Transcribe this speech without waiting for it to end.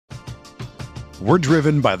We're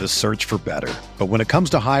driven by the search for better. But when it comes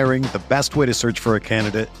to hiring, the best way to search for a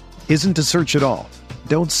candidate isn't to search at all.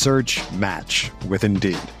 Don't search, match with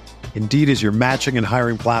Indeed. Indeed is your matching and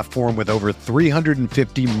hiring platform with over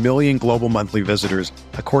 350 million global monthly visitors,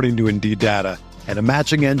 according to Indeed data, and a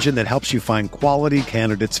matching engine that helps you find quality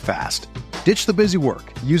candidates fast. Ditch the busy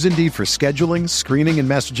work. Use Indeed for scheduling, screening, and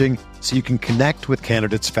messaging so you can connect with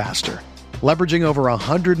candidates faster. Leveraging over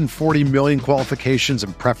 140 million qualifications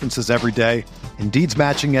and preferences every day, Indeed's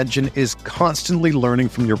matching engine is constantly learning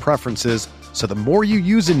from your preferences, so the more you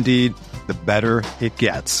use Indeed, the better it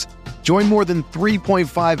gets. Join more than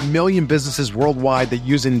 3.5 million businesses worldwide that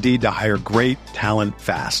use Indeed to hire great talent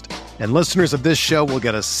fast. And listeners of this show will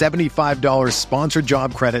get a $75 sponsored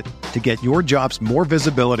job credit to get your jobs more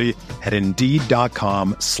visibility at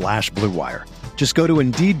Indeed.com/Blue Wire. Just go to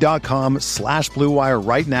Indeed.com/Blue Wire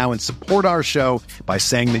right now and support our show by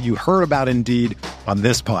saying that you heard about Indeed on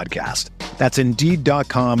this podcast. That's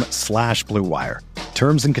Indeed.com/Blue Wire.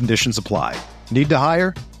 Terms and conditions apply. Need to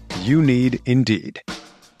hire? You need Indeed.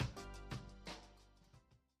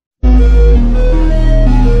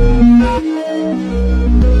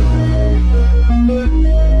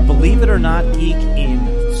 Believe it or not, Geek, in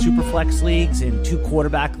Superflex leagues, in 2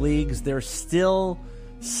 quarterback leagues, there's still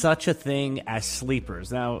such a thing as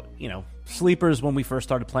sleepers. Now, sleepers, when we first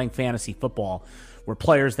started playing fantasy football, were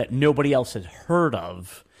players that nobody else had heard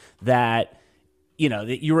of, that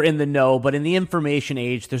you were in the know, but in the information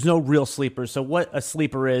age, there's no real sleepers. So what a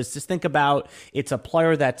sleeper is, just think about, it's a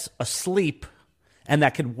player that's asleep and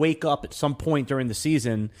that could wake up at some point during the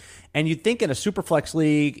season. And you'd think in a Superflex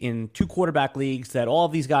league, in 2 quarterback leagues, that all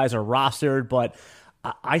of these guys are rostered, but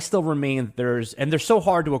I still remain they're so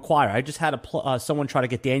hard to acquire. I just had someone try to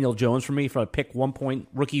get Daniel Jones for me for a pick 1 point,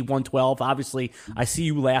 rookie 112. Obviously, I see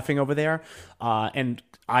you laughing over there, and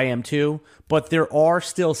I am too. But there are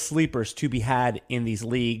still sleepers to be had in these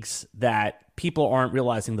leagues that people aren't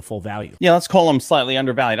realizing the full value. Yeah, let's call them slightly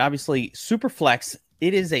undervalued. Obviously, Superflex,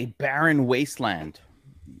 it is a barren wasteland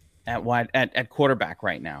at quarterback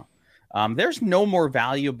right now. There's no more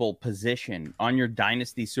valuable position on your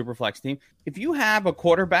Dynasty Superflex team. If you have a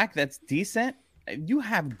quarterback that's decent, you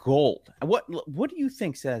have gold. What do you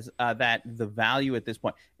think says that the value at this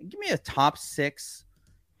point? Give me a top 6,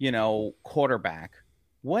 quarterback.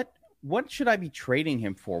 What should I be trading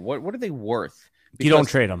him for? What are they worth? Because you don't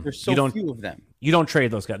trade them. There's so few of them. You don't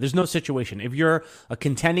trade those guys. There's no situation. If you're a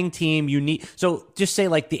contending team, you need. So just say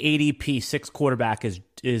like the ADP 6 quarterback is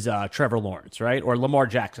Trevor Lawrence, right, or Lamar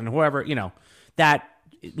Jackson, whoever. That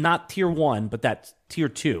not tier 1, but that's tier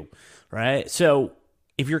 2, right? So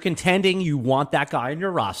if you're contending, you want that guy in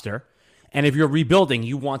your roster, and if you're rebuilding,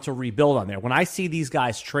 you want to rebuild on there. When I see these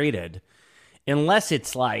guys traded, unless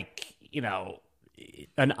it's like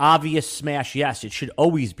an obvious smash yes, it should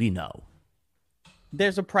always be no.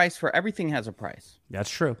 There's a price for everything. Has a price. That's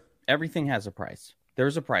true. Everything has a price.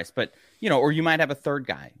 There's a price, but or you might have a third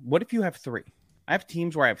guy. What if you have 3? I have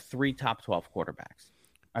teams where I have 3 top 12 quarterbacks.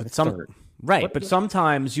 I have third. Right, but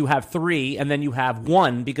sometimes you have 3 and then you have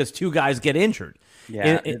 1 because 2 guys get injured.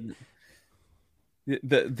 Yeah,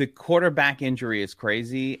 the quarterback injury is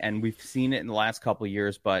crazy, and we've seen it in the last couple of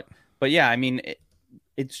years. But yeah, I mean,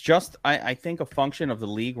 it's just I think a function of the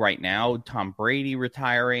league right now. Tom Brady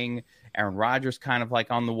retiring. Aaron Rodgers kind of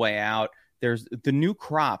like on the way out. There's the new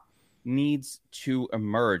crop needs to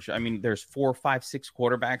emerge. I mean, there's 4, 5, 6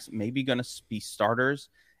 quarterbacks maybe going to be starters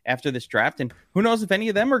after this draft, and who knows if any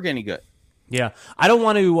of them are any good. Yeah, I don't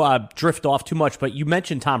want to drift off too much, but you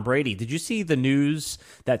mentioned Tom Brady. Did you see the news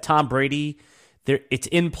that Tom Brady, it's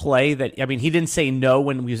in play that, he didn't say no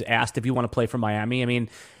when he was asked if you want to play for Miami. I mean,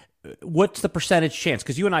 what's the percentage chance?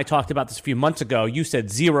 Because you and I talked about this a few months ago. You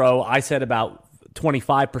said 0. I said about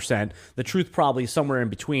 25%. The truth probably is somewhere in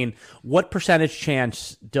between. What percentage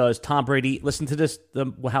chance does Tom Brady, listen to this,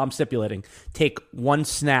 how I'm stipulating, take 1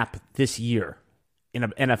 snap this year in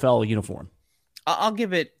an NFL uniform? I'll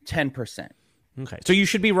give it 10%. Okay. So you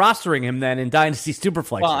should be rostering him then in Dynasty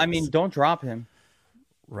Superflex. Well, don't drop him.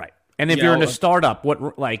 Right. And if you're in a startup,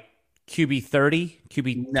 what, like QB 30?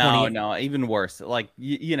 QB 20? No, even worse. Like,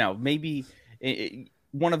 maybe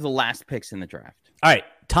one of the last picks in the draft. All right.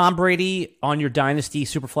 Tom Brady on your Dynasty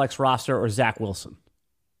Superflex roster or Zach Wilson?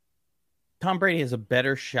 Tom Brady has a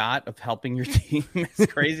better shot of helping your team, as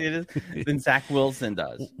crazy it is, than Zach Wilson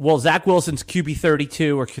does. Well, Zach Wilson's QB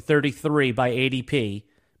 32 or 33 by ADP.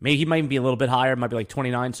 Maybe he might be a little bit higher. It might be like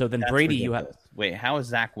 29. So then that's Brady, ridiculous. You have. Wait, how is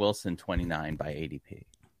Zach Wilson 29 by ADP?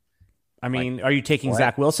 I mean, are you taking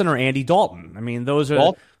Zach Wilson or Andy Dalton? I mean, those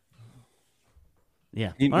are.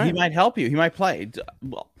 Yeah, he might help you. He might play.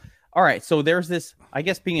 Well, all right, so there's this, I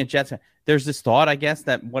guess being a Jets fan, there's this thought, I guess,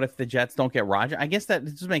 that what if the Jets don't get Rodgers? I guess that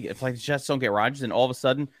just make it, if like the Jets don't get Rodgers and all of a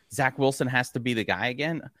sudden Zach Wilson has to be the guy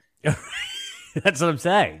again. That's what I'm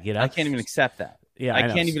saying. You know, I can't even accept that. Yeah, I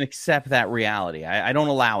can't even accept that reality. I don't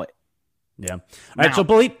allow it. Yeah. All right. So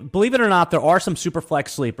believe it or not, there are some Superflex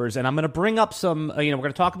sleepers, and I'm going to bring up some. We're going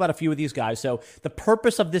to talk about a few of these guys. So the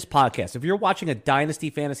purpose of this podcast, if you're watching a Dynasty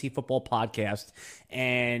Fantasy Football podcast,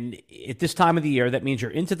 and at this time of the year, that means you're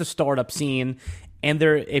into the startup scene, and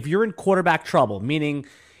if you're in quarterback trouble, meaning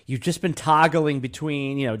you've just been toggling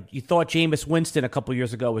between, you thought Jameis Winston a couple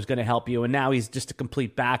years ago was going to help you, and now he's just a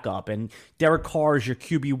complete backup. And Derek Carr is your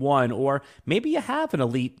QB1, or maybe you have an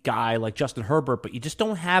elite guy like Justin Herbert, but you just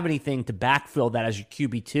don't have anything to backfill that as your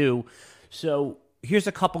QB2. So here's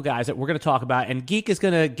a couple guys that we're going to talk about, and Geek is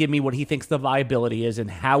going to give me what he thinks the viability is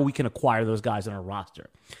and how we can acquire those guys on our roster.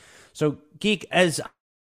 So Geek, as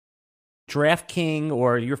DraftKings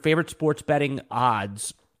or your favorite sports betting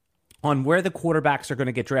odds on where the quarterbacks are going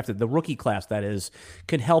to get drafted, the rookie class, that is,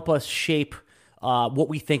 can help us shape what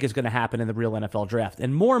we think is going to happen in the real NFL draft.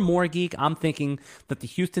 And more, Geek, I'm thinking that the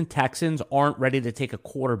Houston Texans aren't ready to take a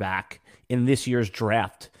quarterback in this year's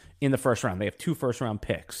draft in the first round. They have 2 first-round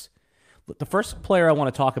picks. The first player I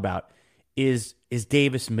want to talk about is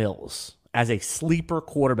Davis Mills as a sleeper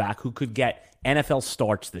quarterback who could get NFL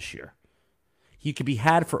starts this year. He could be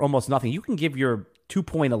had for almost nothing. You can give your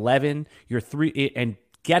 2.11, your 3, and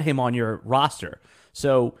get him on your roster.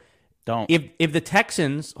 So don't. If the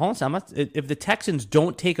Texans, if the Texans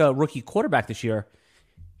don't take a rookie quarterback this year,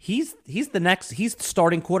 he's the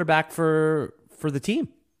starting quarterback for the team.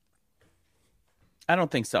 I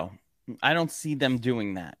don't think so. I don't see them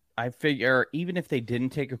doing that. I figure even if they didn't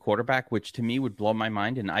take a quarterback, which to me would blow my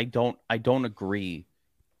mind, and I don't agree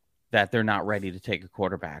that they're not ready to take a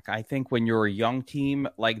quarterback. I think when you're a young team,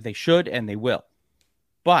 like they should and they will.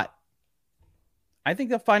 But I think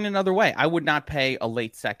they'll find another way. I would not pay a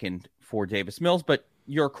late second for Davis Mills, but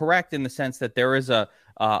you're correct in the sense that there is a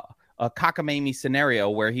cockamamie scenario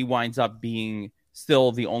where he winds up being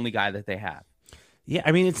still the only guy that they have. Yeah,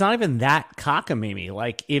 I mean, it's not even that cockamamie.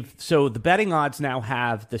 Like, the betting odds now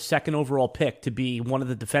have the second overall pick to be one of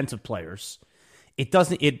the defensive players.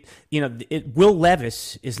 Will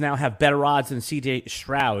Levis is now have better odds than C.J.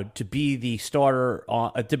 Stroud to be the starter,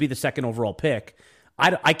 to be the second overall pick.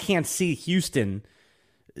 I can't see Houston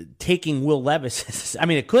taking Will Levis. I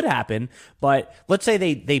mean, it could happen, but let's say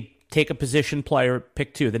they take a position player,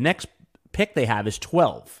 pick 2. The next pick they have is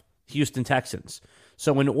 12, Houston Texans.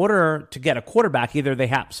 So in order to get a quarterback, either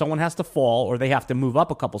someone has to fall or they have to move up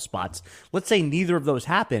a couple spots. Let's say neither of those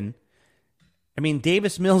happen. I mean,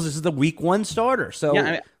 Davis Mills is the week 1 starter. So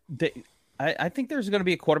yeah, I think there's going to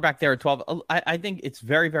be a quarterback there at 12. I think it's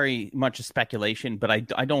very, very much a speculation, but I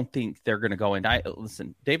don't think they're going to go in.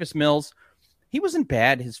 Listen, Davis Mills, he wasn't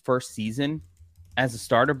bad his first season as a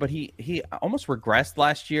starter, but he almost regressed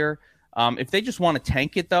last year. If they just want to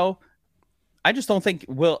tank it, though, I just don't think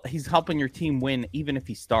he's helping your team win, even if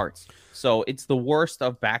he starts. So it's the worst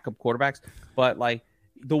of backup quarterbacks. But like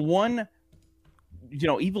the one,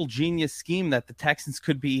 evil genius scheme that the Texans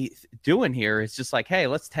could be doing here is just like, hey,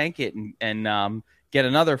 let's tank it and get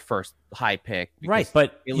another first high pick. Right,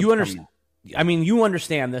 but you understand. I mean, you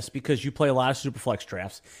understand this because you play a lot of Superflex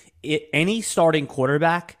drafts. Any starting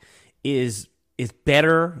quarterback is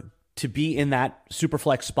better to be in that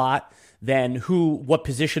Superflex spot than what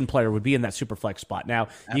position player would be in that Superflex spot. Now,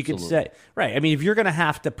 Absolutely. You could say, right, I mean, if you're going to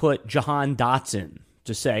have to put Jahan Dotson,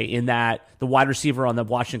 to say, in that the wide receiver on the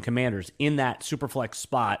Washington Commanders, in that Superflex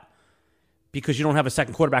spot, because you don't have a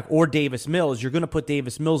second quarterback, or Davis Mills, you're going to put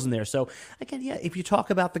Davis Mills in there. So, again, yeah, if you talk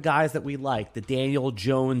about the guys that we like, the Daniel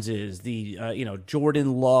Joneses, the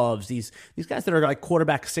Jordan Loves, these guys that are like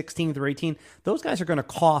quarterback 16th or 18, those guys are going to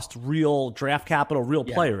cost real draft capital, real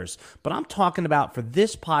players. But I'm talking about, for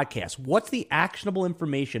this podcast, what's the actionable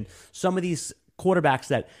information, some of these quarterbacks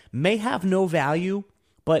that may have no value,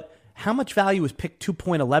 but how much value is pick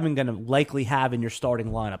 2.11 going to likely have in your starting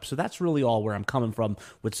lineup? So that's really all where I'm coming from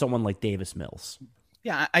with someone like Davis Mills.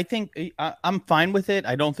 Yeah, I think I'm fine with it.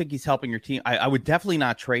 I don't think he's helping your team. I would definitely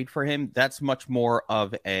not trade for him. That's much more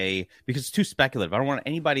of because it's too speculative. I don't want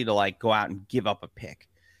anybody to go out and give up a pick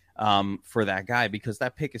for that guy, because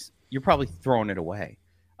that pick you're probably throwing it away.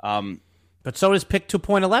 But so is pick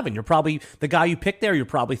 2.11. You're probably the guy you picked there. You're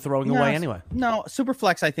probably throwing away anyway. No,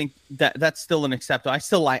 Superflex. I think that's still an acceptable. I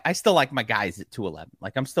still like my guys at 2.11.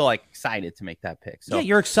 Like, I'm still excited to make that pick. So yeah,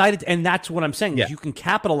 you're excited, and that's what I'm saying. Yeah. You can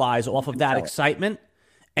capitalize off of that excitement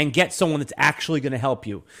and get someone that's actually going to help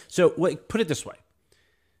you. So put it this way: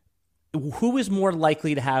 who is more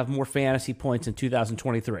likely to have more fantasy points in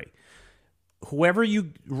 2023? whoever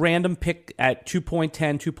you random pick at 2.10,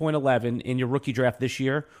 2.11 in your rookie draft this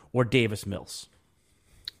year, or Davis Mills?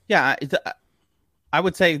 Yeah, I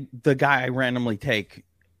would say the guy I randomly take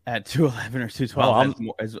at 211 or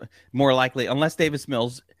 212 is more likely, unless Davis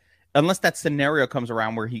Mills, unless that scenario comes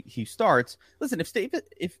around where he starts. Listen,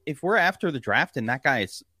 if we're after the draft and that guy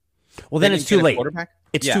is, well, then it's too late.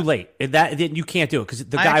 It's too late. That you can't do it because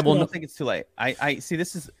the guy will. I don't think it's too late. I see.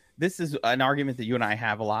 This is an argument that you and I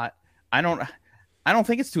have a lot. I don't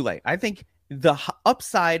think it's too late. I think the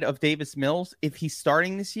upside of Davis Mills, if he's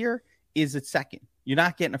starting this year, is at second. You're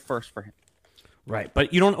not getting a first for him. Right,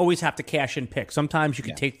 but you don't always have to cash in pick. Sometimes you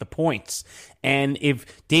can take the points. And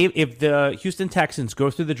if the Houston Texans go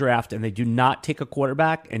through the draft and they do not take a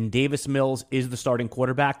quarterback and Davis Mills is the starting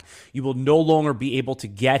quarterback, you will no longer be able to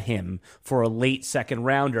get him for a late second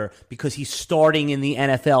rounder because he's starting in the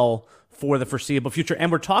NFL for the foreseeable future.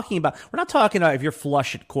 And we're not talking about if you're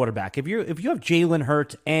flush at quarterback. If you have Jalen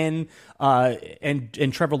Hurts and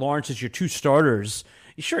Trevor Lawrence as your two starters,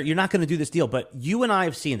 sure, you're not going to do this deal, but you and I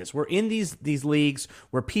have seen this. We're in these leagues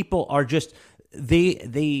where people are just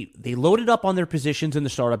they loaded up on their positions in the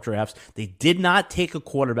startup drafts. They did not take a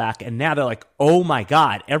quarterback, and now they're like, oh my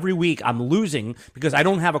God, every week I'm losing because I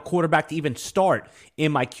don't have a quarterback to even start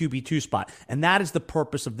in my QB2 spot. And that is the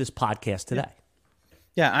purpose of this podcast today.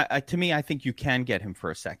 Yeah, to me, I think you can get him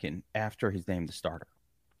for a second after he's named the starter.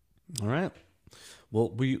 All right. Well,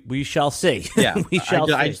 we shall see. Yeah, we shall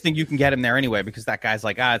see. I just think you can get him there anyway because that guy's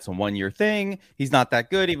like, it's a 1 year thing. He's not that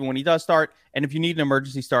good even when he does start. And if you need an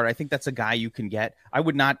emergency start, I think that's a guy you can get. I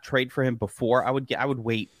would not trade for him before. I would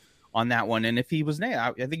wait on that one. And if he was named,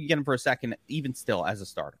 I think you get him for a second, even still as a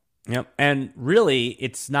starter. Yep. And really,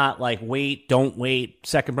 it's not like don't wait,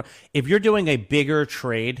 second. If you're doing a bigger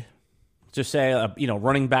trade, just say,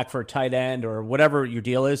 running back for a tight end or whatever your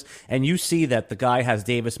deal is, and you see that the guy has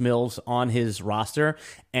Davis Mills on his roster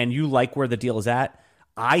and you like where the deal is at,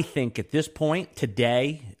 I think at this point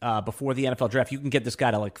today, before the NFL draft, you can get this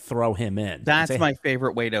guy to throw him in. That's my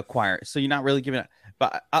favorite way to acquire. So you're not really giving it,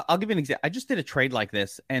 but I'll give you an example. I just did a trade like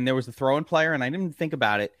this and there was a throw-in player and I didn't think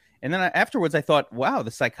about it. And then afterwards I thought, wow,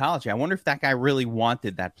 the psychology. I wonder if that guy really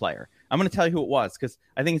wanted that player. I'm going to tell you who it was because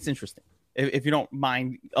I think it's interesting. If you don't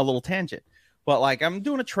mind a little tangent, but I'm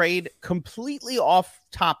doing a trade completely off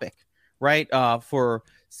topic, right? For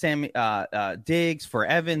Sammy Diggs, for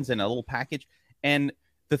Evans, and a little package. And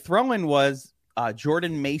the throw-in was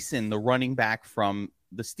Jordan Mason, the running back from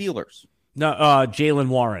the Steelers. No, Jalen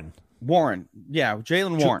Warren. Yeah,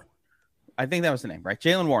 Jalen Warren. I think that was the name, right?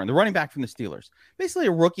 Jalen Warren, the running back from the Steelers. Basically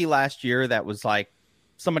a rookie last year that was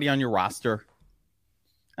somebody on your roster.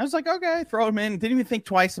 I was like, okay, throw him in. Didn't even think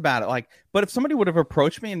twice about it. But if somebody would have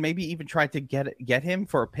approached me and maybe even tried to get him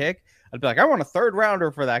for a pick, I'd be like, I want a third rounder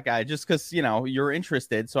for that guy just because, you're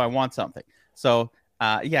interested. So I want something. So,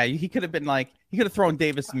 he could have been he could have thrown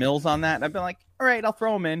Davis Mills on that. And I've been like, all right, I'll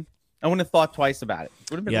throw him in. I wouldn't have thought twice about it.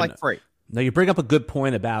 It would have been free. Now, you bring up a good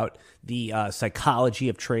point about the psychology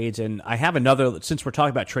of trades, and I have another, since we're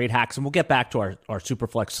talking about trade hacks, and we'll get back to our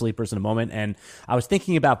Superflex sleepers in a moment, and I was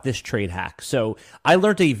thinking about this trade hack. So I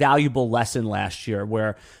learned a valuable lesson last year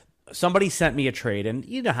where somebody sent me a trade, and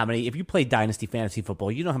you know how many, if you play Dynasty Fantasy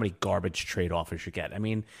Football, you know how many garbage trade offers you get. I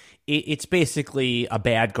mean, it's basically a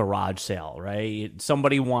bad garage sale, right?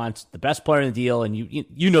 Somebody wants the best player in the deal, and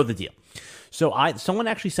you know the deal. So someone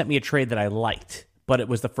actually sent me a trade that I liked, but it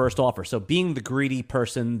was the first offer. So being the greedy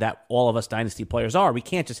person that all of us Dynasty players are, we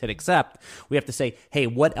can't just hit accept. We have to say, hey,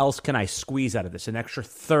 what else can I squeeze out of this? An extra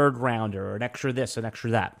third rounder or an extra this, an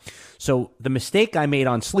extra that. So the mistake I made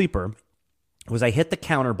on Sleeper was I hit the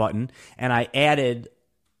counter button and I added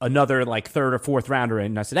another third or fourth rounder in.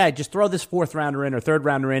 And I said, hey, just throw this fourth rounder in or third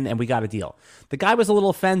rounder in and we got a deal. The guy was a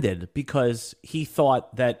little offended because he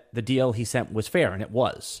thought that the deal he sent was fair, and it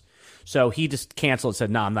was. So he just canceled and said,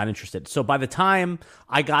 no, I'm not interested. So by the time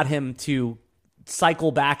I got him to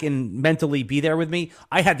cycle back and mentally be there with me,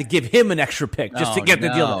 I had to give him an extra pick just to get the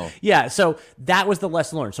deal done. Yeah, so that was the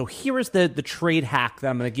lesson learned. So here is the trade hack that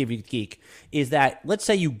I'm going to give you, Geek, is that let's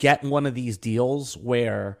say you get one of these deals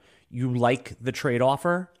where you like the trade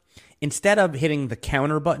offer. Instead of hitting the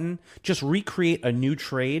counter button, just recreate a new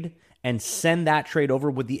trade and send that trade over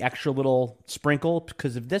with the extra little sprinkle,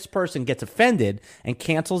 because if this person gets offended and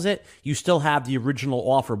cancels it, you still have the original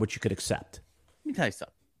offer, which you could accept. Let me tell you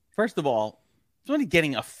something. First of all, somebody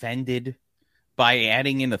getting offended by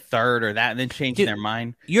adding in a third or that and then changing their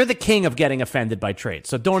mind. You're the king of getting offended by trades,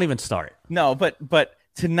 so don't even start. No, but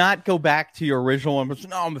to not go back to your original one, but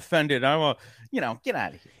no, I'm offended. Get out of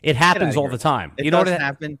here. It happens all the time. It does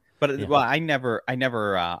happen, but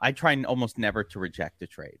I try almost never to reject a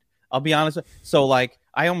trade. I'll be honest. So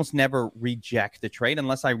I almost never reject the trade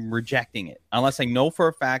unless I'm rejecting it. Unless I know for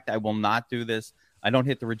a fact I will not do this, I don't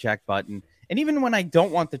hit the reject button. And even when I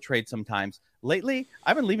don't want the trade sometimes, lately,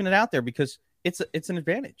 I've been leaving it out there because it's an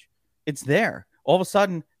advantage. It's there. All of a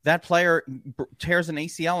sudden, that player tears an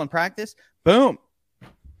ACL in practice. Boom.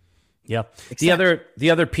 Yeah. The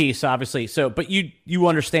other piece, obviously. So, but you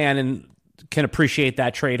understand and can appreciate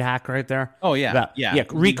that trade hack right there. Oh yeah, yeah.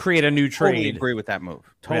 Recreate a new trade. Totally agree with that move.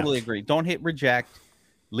 Totally agree. Don't hit reject.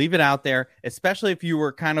 Leave it out there, especially if you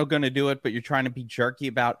were kind of going to do it, but you're trying to be jerky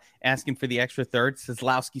about asking for the extra third,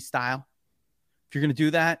 Kozlowski style. If you're going to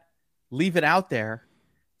do that, leave it out there.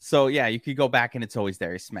 So yeah, you could go back and it's always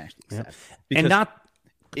there. You smashed it. Yeah. And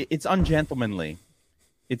it's ungentlemanly.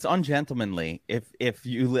 It's ungentlemanly if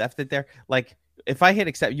you left it there. Like if I hit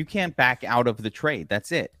accept, you can't back out of the trade.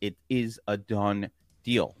 That's it. It is a done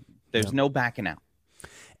deal. There's no backing out.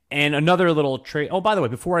 And another little trade. Oh, by the way,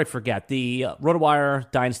 before I forget, the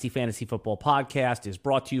RotoWire Dynasty Fantasy Football Podcast is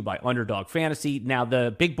brought to you by Underdog Fantasy. Now,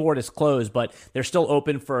 the big board is closed, but they're still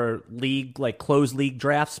open for closed league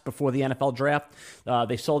drafts before the NFL draft.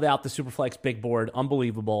 They sold out the Superflex big board.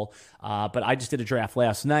 Unbelievable. But I just did a draft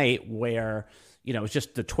last night where, it's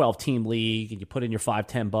just the 12-team league, and you put in your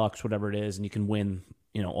 $5-10, whatever it is, and you can win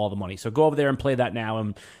all the money. So go over there and play that now.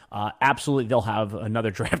 And absolutely, they'll have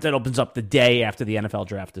another draft that opens up the day after the NFL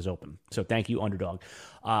draft is open. So thank you, Underdog.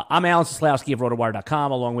 I'm Alan Seslowsky of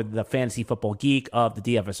RotoWire.com, along with the fantasy football geek of the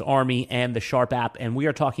DFS Army and the Sharp app. And we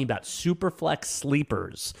are talking about Superflex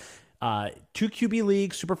sleepers. 2 QB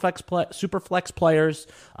leagues, Superflex players,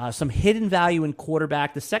 some hidden value in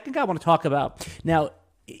quarterback. The second guy I want to talk about now,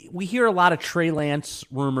 we hear a lot of Trey Lance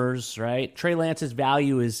rumors, right? Trey Lance's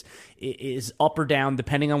value is up or down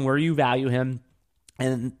depending on where you value him.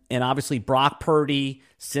 And obviously Brock Purdy,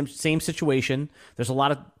 same situation. There's a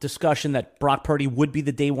lot of discussion that Brock Purdy would be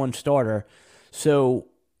the day one starter. So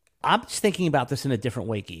I'm just thinking about this in a different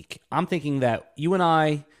way, Geek. I'm thinking that you and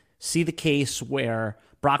I see the case where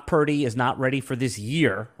Brock Purdy is not ready for this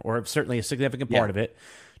year, or certainly a significant part of it.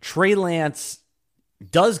 Trey Lance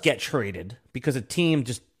does get traded because a team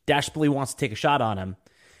just desperately wants to take a shot on him.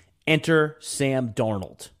 Enter Sam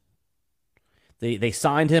Darnold. They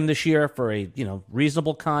signed him this year for a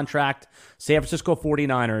reasonable contract. San Francisco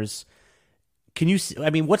 49ers.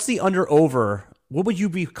 What's the under-over? What would you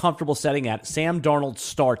be comfortable setting at? Sam Darnold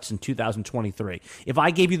starts in 2023. If I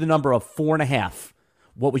gave you the number of 4.5,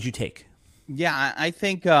 what would you take? Yeah, I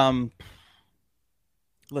think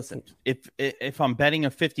listen, if I'm betting a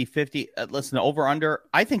 50-50, listen, over under,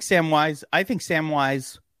 I think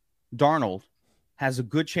Samwise Darnold has a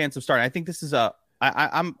good chance of starting. I think this is I'm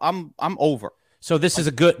over. So this is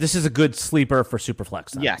a good sleeper for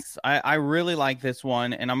Superflex then. Yes, I really like this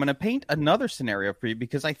one, and I'm going to paint another scenario for you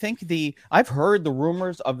because I think I've heard the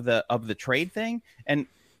rumors of the trade thing, and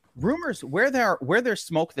rumors where there's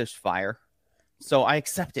smoke there's fire. So I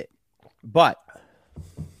accept it. But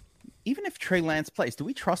even if Trey Lance plays, do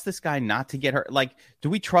we trust this guy not to get hurt? Like, do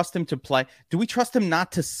we trust him to play? Do we trust him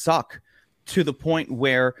not to suck to the point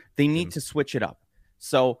where they need to switch it up?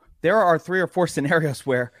 So there are 3 or 4 scenarios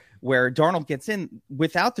where Darnold gets in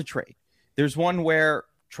without the trade. There's one where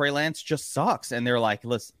Trey Lance just sucks, and they're like,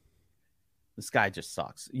 listen, this guy just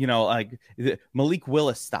sucks. Like Malik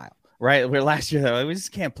Willis style, right? Where last year, we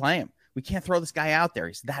just can't play him. We can't throw this guy out there.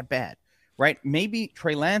 He's that bad, right? Maybe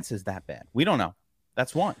Trey Lance is that bad. We don't know.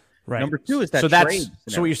 That's one. Right. Number 2 is that trade.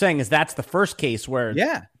 So what you're saying is that's the first case where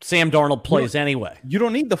Sam Darnold plays anyway. You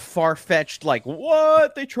don't need the far-fetched, like,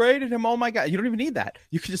 what? They traded him. Oh, my God. You don't even need that.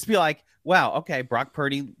 You can just be like, wow, okay, Brock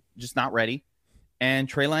Purdy just not ready, and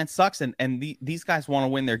Trey Lance sucks, and these guys want to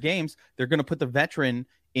win their games. They're going to put the veteran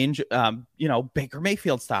in, Baker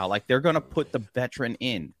Mayfield style. Like, they're going to put the veteran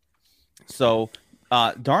in. So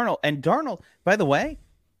Darnold, by the way,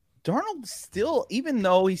 Darnold still, even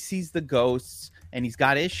though he sees the ghosts and he's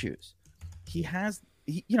got issues, he has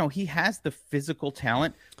the physical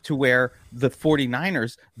talent to where the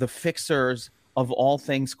 49ers, the fixers of all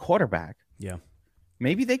things quarterback,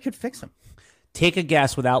 maybe they could fix him. Take a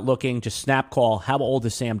guess without looking, just snap call. How old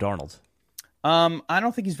is Sam Darnold? I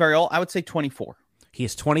don't think he's very old. I would say 24. He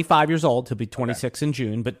is 25 years old. He'll be 26 in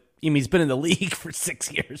June, but he's been in the league for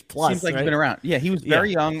 6 years plus. Seems like he's been around. Yeah, he was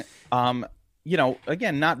very young.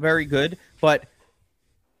 Again, not very good, but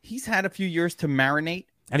he's had a few years to marinate.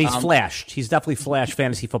 And he's flashed. He's definitely flashed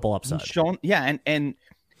fantasy football upside. Shown, and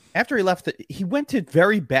after he left, he went to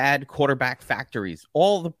very bad quarterback factories.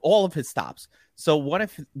 All of his stops. So what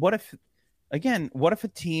if a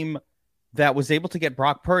team that was able to get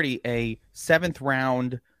Brock Purdy, a 7th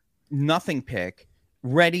round nothing pick,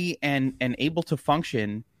 ready and able to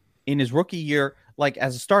function in his rookie year, like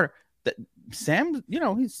as a starter, Sam,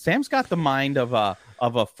 Sam's got the mind of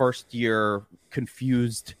a first year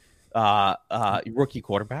confused rookie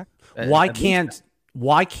quarterback. Why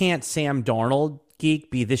can't Sam Darnold,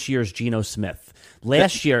 Geek, be this year's Geno Smith?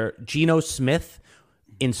 Last year, Geno Smith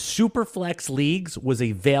in Superflex leagues was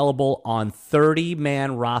available on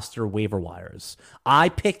 30-man roster waiver wires. I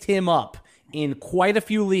picked him up in quite a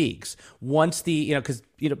few leagues once because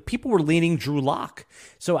people were leaning Drew Lock.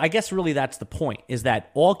 So I guess really that's the point, is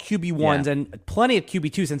that all QB1s and plenty of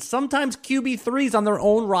QB2s and sometimes QB3s on their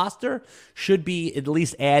own roster should be at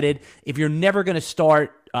least added. If you're never going to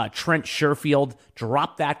start Trent Sherfield,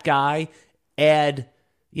 drop that guy, add,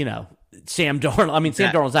 Sam Darnold. I mean,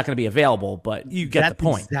 Sam Darnold's not going to be available, but you get the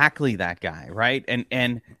point. Exactly that guy, right?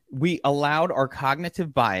 And we allowed our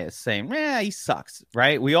cognitive bias saying, he sucks,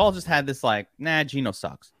 right? We all just had this Geno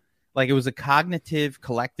sucks. Like, it was a cognitive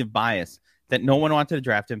collective bias that no one wanted to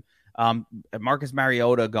draft him. Marcus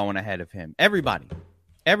Mariota going ahead of him.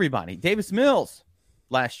 Everybody. Davis Mills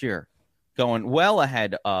last year going well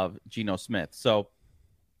ahead of Geno Smith. So,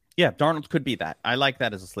 yeah, Darnold could be that. I like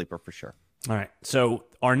that as a sleeper for sure. All right. So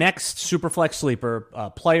our next Superflex sleeper,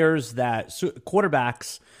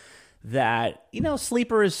 quarterbacks that,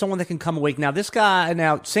 sleeper is someone that can come awake. Now,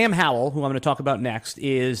 Sam Howell, who I'm going to talk about next,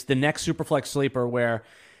 is the next Superflex sleeper where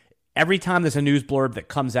every time there's a news blurb that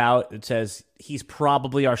comes out that says he's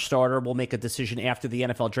probably our starter, we'll make a decision after the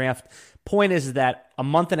NFL draft. Point is that a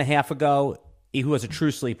month and a half ago, he was a true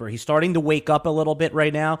sleeper. He's starting to wake up a little bit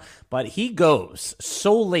right now, but he goes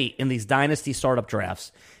so late in these dynasty startup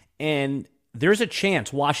drafts. And there's a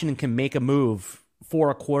chance Washington can make a move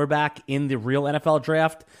for a quarterback in the real NFL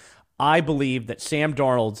draft. I believe that Sam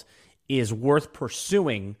Darnold is worth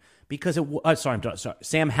pursuing because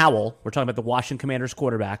Sam Howell, we're talking about the Washington Commanders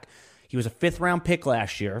quarterback. He was a 5th-round pick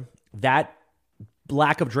last year. That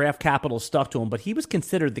lack of draft capital stuck to him, but he was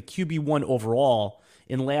considered the QB1 overall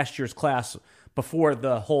in last year's class before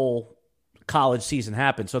the whole college season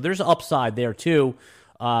happened. So there's upside there too.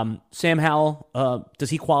 Sam Howell,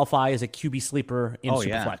 does he qualify as a QB sleeper in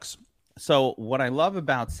Superflex? Yeah. So what I love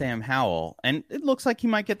about Sam Howell, and it looks like he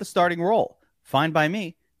might get the starting role. Fine by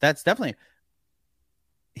me. That's definitely.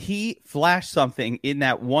 He flashed something in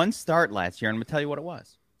that one start last year, and I'm going to tell you what it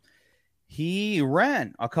was. He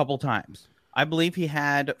ran a couple times. I believe he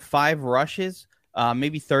had 5 rushes,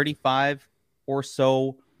 maybe 35 or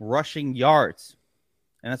so rushing yards.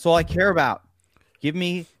 And that's all I care about. Give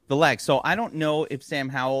me the legs. So I don't know if Sam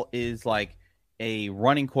Howell is like a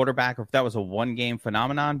running quarterback or if that was a one-game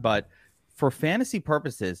phenomenon, but for fantasy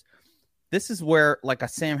purposes, this is where like a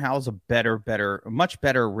Sam Howell's a much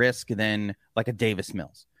better risk than like a Davis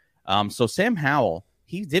Mills. So Sam Howell,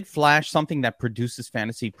 he did flash something that produces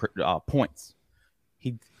fantasy points.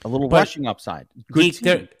 A little rushing upside.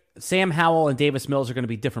 Sam Howell and Davis Mills are going to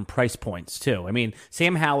be different price points too. I mean,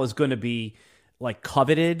 Sam Howell is going to be like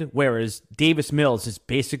coveted, whereas Davis Mills is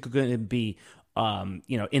basically going to be,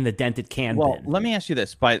 in the dented can bin. Let me ask you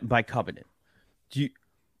this: by coveted,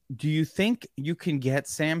 do you think you can get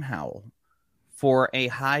Sam Howell for a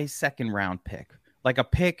high second round pick, like a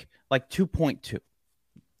pick like 2.2?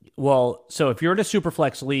 Well, so if you're in a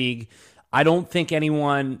Superflex league, I don't think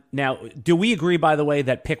anyone... Now, do we agree, by the way,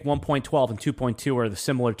 that pick 1.12 and 2.2 are the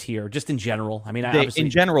similar tier, just in general? I mean, obviously... In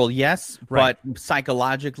general, yes, right. But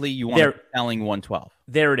psychologically, you want to be selling 112.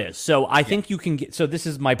 There it is. So I think you can get... So this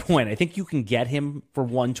is my point. I think you can get him for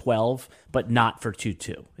 112, but not for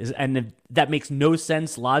 2.2. And that makes no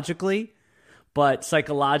sense logically, but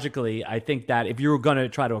psychologically, I think that if you were going to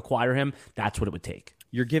try to acquire him, that's what it would take.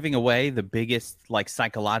 You're giving away the biggest like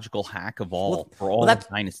psychological hack of all of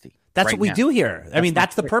Dynasty. That's right what we do here. I mean,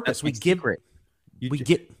 that's the purpose. We give.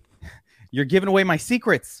 You're giving away my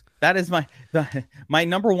secrets. That is my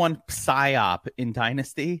number one psyop in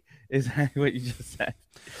Dynasty. Is what you just said.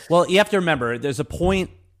 Well, you have to remember, there's a point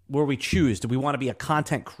where we choose. Do we want to be a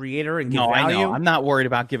content creator and give value? I know. I'm not worried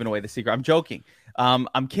about giving away the secret. I'm joking.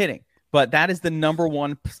 I'm kidding. But that is the number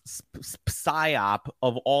one psyop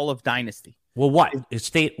of all of Dynasty. Well, what?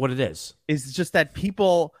 State what it is. It's just that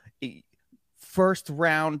people, first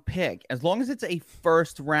round pick, as long as it's a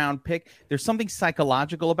first round pick, there's something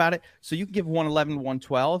psychological about it. So you can give 111,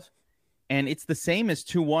 112, and it's the same as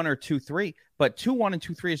 2-1 or 2-3, but 2-1 and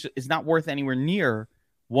 2-3 is not worth anywhere near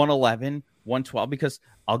 111, 112 because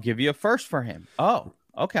I'll give you a first for him. Oh,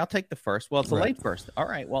 okay, I'll take the first. Well, it's a late first. All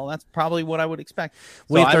right, well, that's probably what I would expect.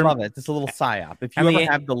 So I love it. It's a little psyop. If you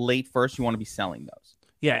ever have the late first, you want to be selling those.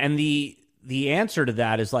 Yeah, and the answer to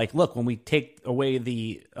that is like, look, when we take away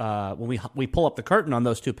when we pull up the curtain on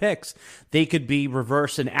those 2 picks, they could be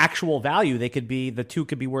reverse in actual value. The 2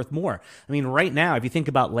 could be worth more. I mean, right now, if you think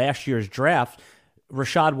about last year's draft,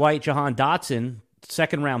 Rashad White, Jahan Dotson,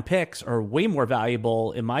 second-round picks are way more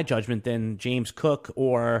valuable, in my judgment, than James Cook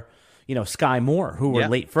or, Sky Moore, who were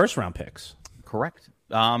late first-round picks. Correct.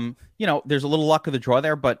 There's a little luck of the draw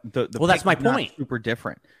there, but the that's my point. Super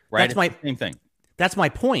different, right? That's the same thing. That's my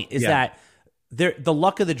point, is that the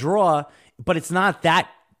luck of the draw, but it's not that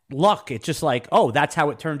luck. It's just like, oh, that's how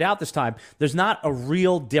it turned out this time. There's not a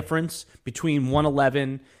real difference between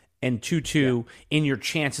 111 and 2-2 in your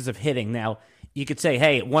chances of hitting. Now, you could say,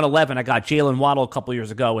 hey, at 111, I got Jalen Waddle a couple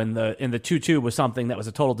years ago, and the 2-2 was something that was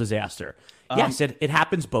a total disaster. Yes, it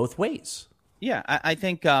happens both ways. Yeah, I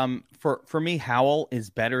think for me, Howell is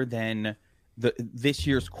better than this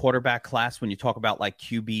year's quarterback class when you talk about like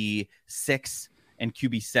QB 6 and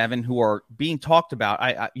QB 7 who are being talked about.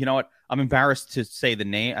 I you know what? I'm embarrassed to say the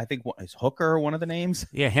name. I think is Hooker one of the names?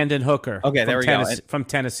 Yeah, Hendon Hooker. Okay, there we go. From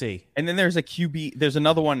Tennessee. And then there's a QB. There's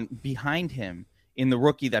another one behind him in the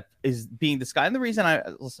rookie that is being discussed. And the reason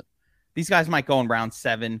listen, these guys might go in round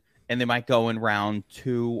 7 and they might go in round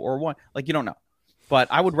 2 or 1. Like, you don't know. But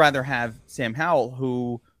I would rather have Sam Howell,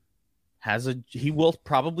 who he will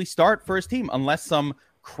probably start for his team unless some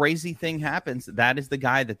crazy thing happens. That is the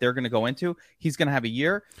guy that they're going to go into. He's going to have a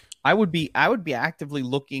year. I would be actively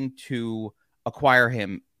looking to acquire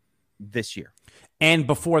him this year. And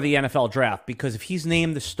before the NFL draft, because if he's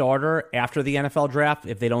named the starter after the NFL draft,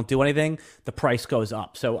 if they don't do anything, the price goes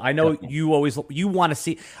up. So I know you want to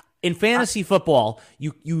see in fantasy football,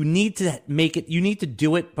 you need to make it, you need to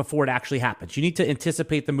do it before it actually happens. You need to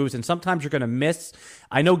anticipate the moves, and sometimes you're going to miss.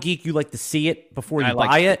 I know, Geek, you like to see it before you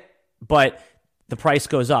buy it, but the price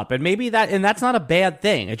goes up. And maybe that's not a bad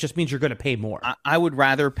thing. It just means you're going to pay more. I would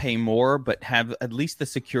rather pay more, but have at least the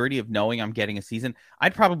security of knowing I'm getting a season.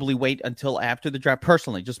 I'd probably wait until after the draft,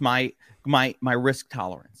 personally, just my risk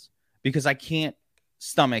tolerance, because I can't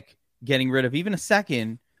stomach getting rid of even a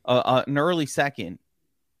second, an early second,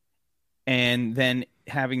 and then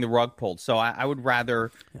having the rug pulled. So I would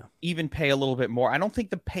rather even pay a little bit more. I don't think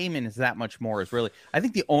the payment is that much more. I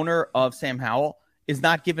think the owner of Sam Howell is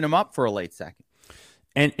not giving him up for a late second.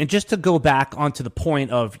 And just to go back onto the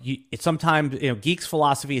point of, sometimes Geek's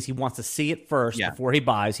philosophy is he wants to see it first before he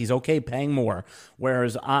buys. He's okay paying more,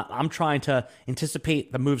 whereas I'm trying to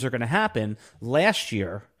anticipate the moves are going to happen. Last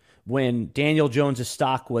year, when Daniel Jones'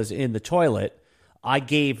 stock was in the toilet, I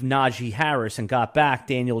gave Najee Harris and got back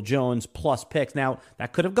Daniel Jones plus picks. Now,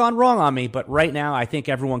 that could have gone wrong on me, but right now I think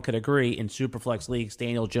everyone could agree in Superflex leagues,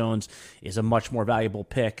 Daniel Jones is a much more valuable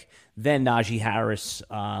pick than Najee Harris,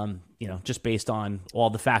 just based on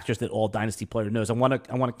all the factors that all Dynasty player knows. I want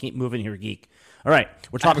to keep moving here, Geek. All right,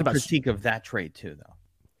 we're talking about critique of that trade too, though.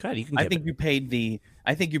 God, you can. I think you paid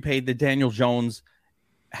the Daniel Jones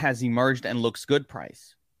has emerged and looks good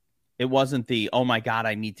price. It wasn't the, oh my God,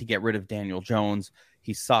 I need to get rid of Daniel Jones,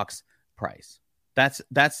 he sucks price. That's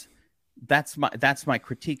my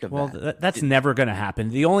critique of that. Well, that's never going to happen.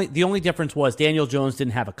 The only difference was Daniel Jones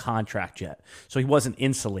didn't have a contract yet, so he wasn't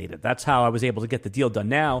insulated. That's how I was able to get the deal done.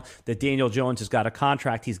 Now that Daniel Jones has got a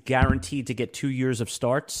contract, he's guaranteed to get 2 years of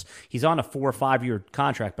starts. He's on a 4 or 5 year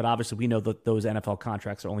contract, but obviously we know that those NFL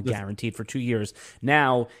contracts are only guaranteed for 2 years.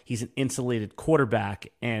 Now he's an insulated quarterback,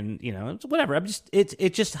 and it's whatever.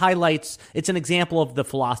 It just highlights. It's an example of the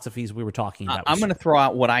philosophies we were talking about. I'm going to throw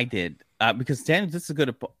out what I did. Because Daniel, this is a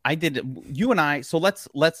good. I did. You and I. So let's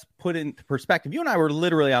put into perspective. You and I were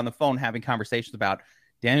literally on the phone having conversations about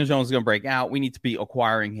Daniel Jones is going to break out. We need to be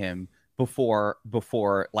acquiring him before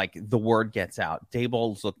like the word gets out.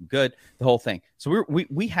 Daboll's looking good. The whole thing. So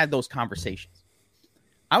we had those conversations.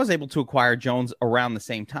 I was able to acquire Jones around the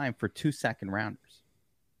same time for 2 second rounders.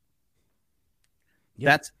 Yep.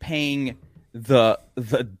 That's paying the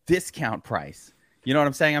discount price. You know what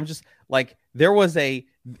I'm saying? I'm just like, there was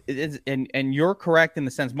and you're correct in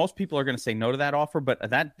the sense most people are going to say no to that offer,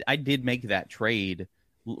 but that I did make that trade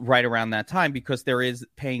right around that time because there is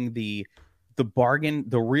paying the bargain,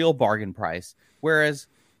 the real bargain price, whereas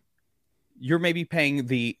you're maybe paying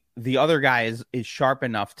the other guy is sharp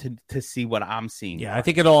enough to see what I'm seeing. Yeah, I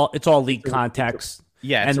think it's all league context.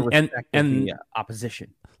 Yeah, and the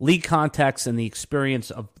opposition. League context and the experience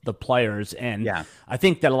of the players. And I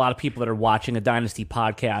think that a lot of people that are watching a Dynasty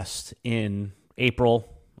podcast in April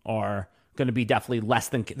are going to be definitely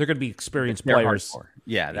they're going to be experienced players. Hardcore.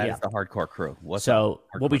 Yeah, that is the hardcore crew.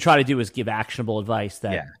 What we try to do is give actionable advice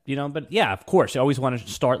that, but of course, you always want to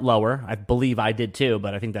start lower. I believe I did too,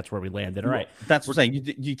 but I think that's where we landed. All right. That's what I'm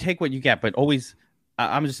saying. You take what you get, but always,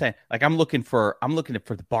 I'm just saying, like, I'm looking for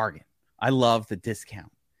the bargain. I love the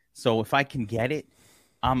discount. So if I can get it,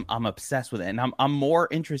 I'm obsessed with it. And I'm more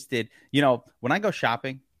interested, when I go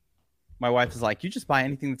shopping, my wife is like, you just buy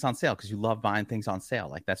anything that's on sale because you love buying things on sale.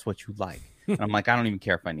 Like, that's what you like. And I'm like, I don't even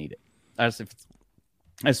care if I need it. I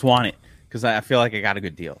just want it because I feel like I got a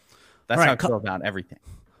good deal. That's how I feel about everything.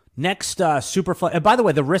 Next, Superflex. By the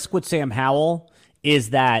way, the risk with Sam Howell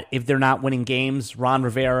is that if they're not winning games, Ron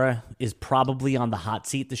Rivera is probably on the hot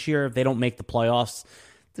seat this year. If they don't make the playoffs,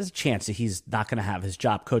 there's a chance that he's not going to have his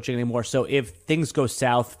job coaching anymore. So if things go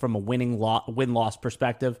south from a win-loss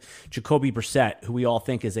perspective, Jacoby Brissett, who we all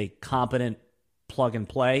think is a competent plug and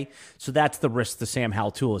play, so that's the risk to Sam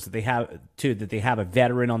Howell too, is that they have a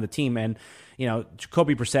veteran on the team, and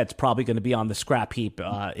Jacoby Brissett's probably going to be on the scrap heap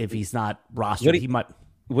if he's not rostered.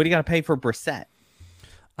 What do you got to pay for Brissett?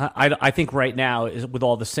 I think right now, with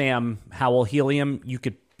all the Sam Howell helium, you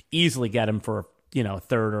could easily get him for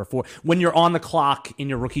third or fourth. When you're on the clock in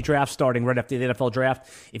your rookie draft, starting right after the NFL draft,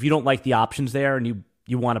 if you don't like the options there and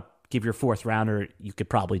you want to give your fourth rounder, you could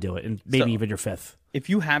probably do it, and maybe even your fifth. If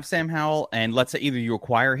you have Sam Howell, and let's say either you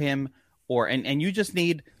acquire him and you just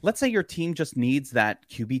need, let's say your team just needs that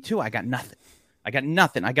QB2. I got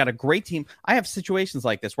nothing. I got a great team. I have situations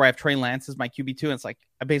like this where I have Trey Lance as my QB2, and it's like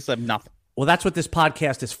I basically have nothing. Well, that's what this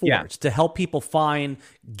podcast is for. Yeah. It's to help people find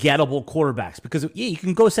gettable quarterbacks. Because, you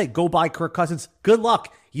can go buy Kirk Cousins. Good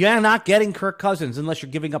luck. You're not getting Kirk Cousins unless you're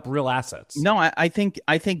giving up real assets. No, I think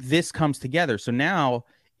this comes together. So now,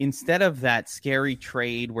 instead of that scary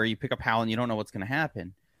trade where you pick up Howell and you don't know what's going to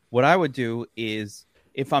happen, what I would do is,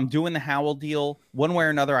 if I'm doing the Howell deal, one way or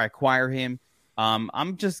another, I acquire him.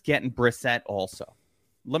 I'm just getting Brissett also.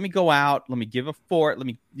 Let me go out. Let me give a four. Let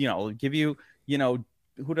me, give you,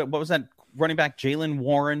 what was that running back? Jaylen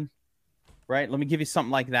Warren, right? Let me give you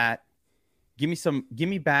something like that. Give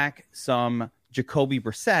me back some Jacoby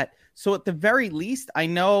Brissett. So at the very least, I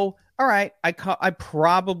know, all right, I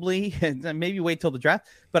probably, maybe wait till the draft,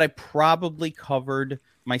 but I probably covered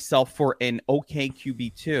myself for an okay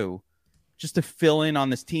QB2 just to fill in on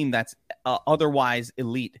this team that's otherwise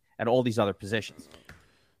elite at all these other positions.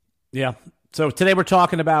 Yeah. So today we're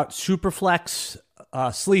talking about Superflex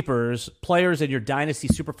sleepers, players in your Dynasty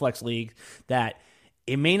Superflex league that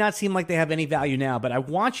it may not seem like they have any value now, but I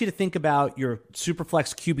want you to think about your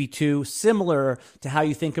Superflex QB2 similar to how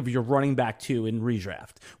you think of your running back 2 in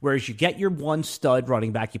redraft. Whereas you get your one stud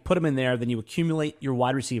running back, you put him in there, then you accumulate your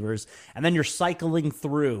wide receivers, and then you're cycling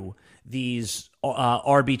through these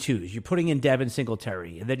RB2s. You're putting in Devin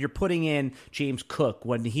Singletary, and then you're putting in James Cook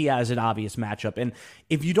when he has an obvious matchup. And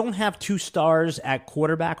if you don't have 2 stars at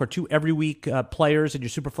quarterback or 2 every week players in your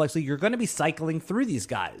Superflex league, you're going to be cycling through these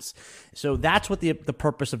guys. So that's what the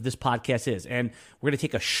purpose of this podcast is. And we're going to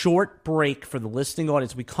take a short break for the listening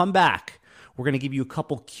audience. When we come back, we're going to give you a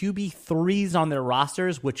couple QB3s on their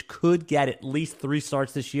rosters, which could get at least 3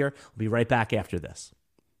 starts this year. We'll be right back after this.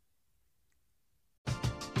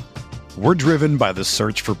 We're driven by the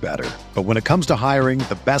search for better. But when it comes to hiring,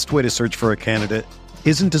 the best way to search for a candidate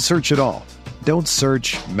isn't to search at all. Don't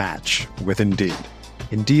search, match with Indeed.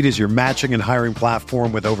 Indeed is your matching and hiring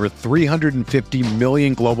platform with over 350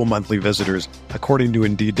 million global monthly visitors, according to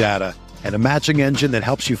Indeed data, and a matching engine that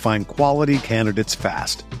helps you find quality candidates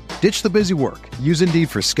fast. Ditch the busy work. Use Indeed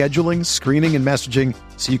for scheduling, screening, and messaging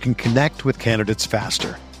so you can connect with candidates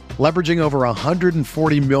faster. Leveraging over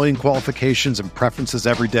 140 million qualifications and preferences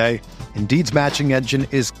every day, Indeed's matching engine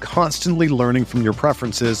is constantly learning from your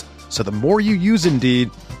preferences, so the more you use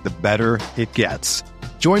Indeed, the better it gets.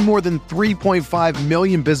 Join more than 3.5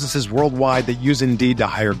 million businesses worldwide that use Indeed to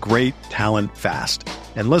hire great talent fast.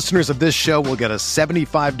 And listeners of this show will get a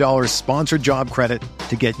 $75 sponsored job credit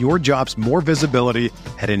to get your jobs more visibility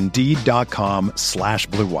at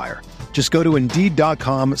Indeed.com/Blue Wire. Just go to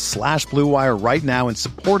Indeed.com/Blue Wire right now and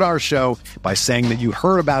support our show by saying that you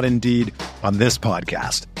heard about Indeed on this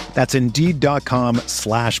podcast. That's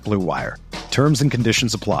Indeed.com/Blue Wire. Terms and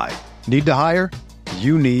conditions apply. Need to hire?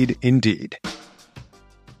 You need Indeed.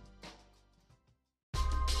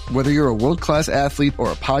 Whether you're a world-class athlete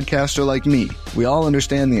or a podcaster like me, we all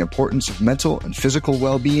understand the importance of mental and physical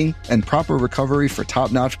well-being and proper recovery for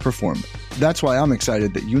top-notch performance. That's why I'm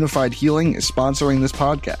excited that Unified Healing is sponsoring this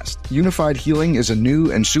podcast. Unified Healing is a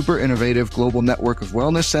new and super innovative global network of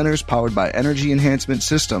wellness centers powered by Energy Enhancement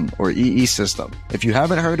System, or EE System. If you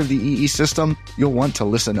haven't heard of the EE System, you'll want to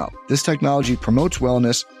listen up. This technology promotes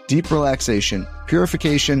wellness, deep relaxation,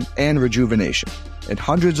 purification, and rejuvenation. In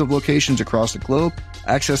hundreds of locations across the globe,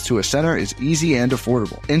 access to a center is easy and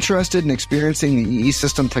affordable. Interested in experiencing the EE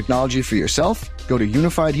System technology for yourself? Go to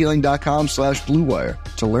unifiedhealing.com/Blue Wire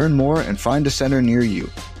to learn more and find a center near you.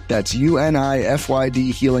 That's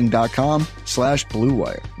unifydhealing.com/Blue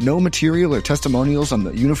Wire. No material or testimonials on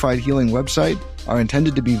the Unified Healing website are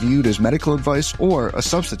intended to be viewed as medical advice or a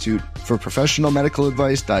substitute for professional medical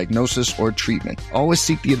advice, diagnosis, or treatment. Always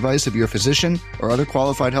seek the advice of your physician or other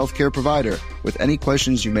qualified healthcare provider with any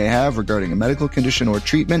questions you may have regarding a medical condition or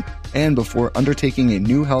treatment and before undertaking a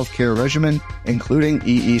new healthcare regimen, including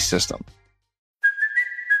EE system.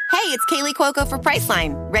 Hey, it's Kaylee Cuoco for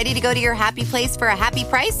Priceline. Ready to go to your happy place for a happy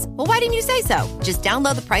price? Well, why didn't you say so? Just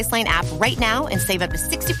download the Priceline app right now and save up to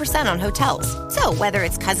 60% on hotels. So whether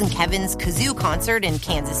it's Cousin Kevin's Kazoo Concert in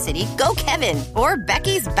Kansas City, go Kevin, or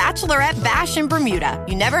Becky's Bachelorette Bash in Bermuda,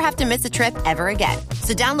 you never have to miss a trip ever again.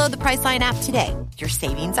 So download the Priceline app today. Your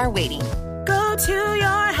savings are waiting. Go to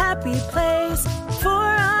your happy place for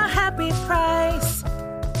a happy price.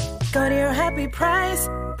 Go to your happy price,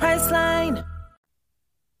 Priceline.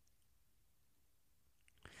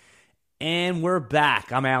 And we're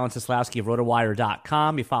back. I'm Alan Seslowsky of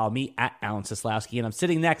RotoWire.com. You follow me at Alan Seslowsky, and I'm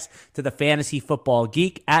sitting next to the Fantasy Football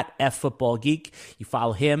Geek at FFootballGeek. You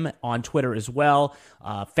follow him on Twitter as well,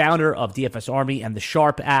 founder of DFS Army and the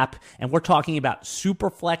Sharp app, and we're talking about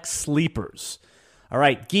Superflex sleepers. All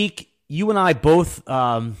right, Geek, you and I both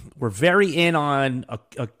were very in on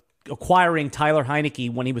acquiring Tyler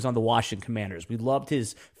Heineke when he was on the Washington Commanders. We loved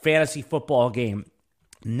his fantasy football game.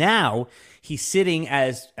 Now he's sitting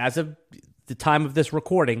as of the time of this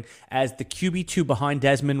recording as the QB2 behind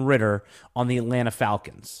Desmond Ridder on the Atlanta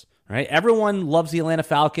Falcons. Right? Everyone loves the Atlanta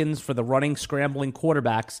Falcons for the running, scrambling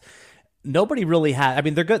quarterbacks. Nobody really has. I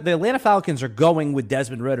mean, they're good. The Atlanta Falcons are going with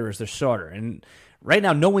Desmond Ridder as their starter, and right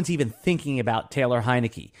now, no one's even thinking about Taylor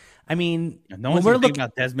Heineke. I mean, no one's even thinking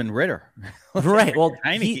about Desmond Ridder, right? Well,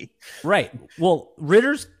 Heineke, right? Well,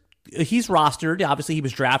 he's rostered. Obviously, he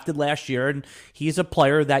was drafted last year, and he's a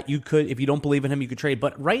player that you could, if you don't believe in him, you could trade.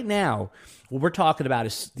 But right now, what we're talking about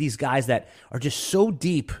is these guys that are just so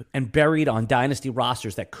deep and buried on dynasty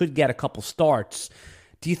rosters that could get a couple starts.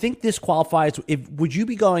 Do you think this qualifies? Would you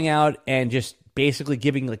be going out and just basically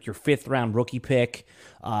giving like your 5th round rookie pick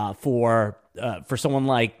for someone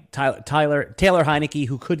like Taylor Heineke,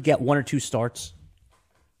 who could get 1 or 2 starts?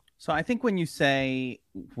 So I think when you say,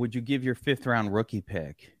 would you give your 5th round rookie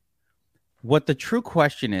pick? What the true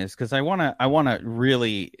question is, because I want to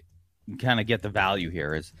really kind of get the value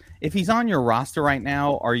here, is if he's on your roster right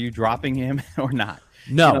now, are you dropping him or not?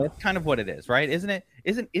 No, that's kind of what it is, right? Isn't it?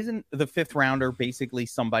 Isn't the 5th rounder basically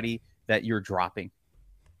somebody that you're dropping?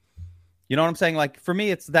 You know what I'm saying? Like for me,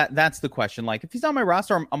 it's that's the question. Like if he's on my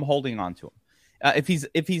roster, I'm holding on to him.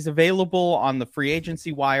 If he's available on the free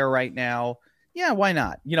agency wire right now, yeah, why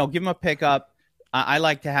not? Give him a pickup. I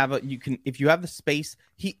like to have if you have the space.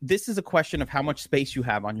 This is a question of how much space you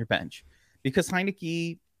have on your bench, because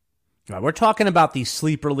Heineke. We're talking about these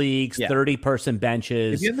sleeper leagues, 30-person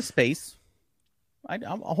benches. If you have the space,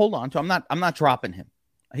 I'll hold on to him. I'm not dropping him.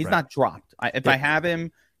 He's not dropped. If I have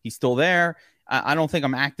him, he's still there. I don't think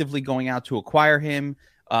I'm actively going out to acquire him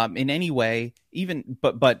in any way.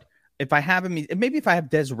 But if I have him, maybe if I have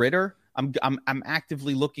Des Ridder, I'm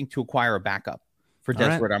actively looking to acquire a backup for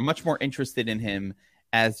Des Ridder. I'm much more interested in him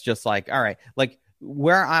as just like, all right, like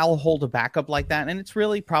where I'll hold a backup like that. And it's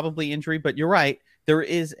really probably injury, but you're right. There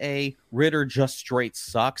is a Ridder just straight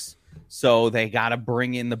sucks. So they got to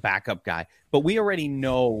bring in the backup guy. But we already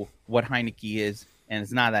know what Heineke is, and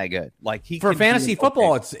it's not that good. Like for fantasy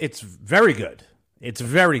football, it's very good. It's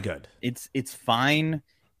very good. It's fine.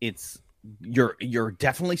 You're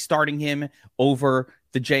definitely starting him over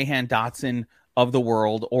the Jahan Dotson of the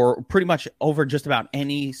world, or pretty much over just about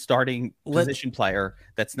any starting position player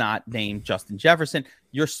that's not named Justin Jefferson.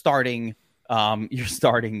 You're starting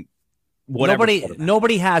whatever.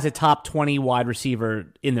 Nobody has a top 20 wide receiver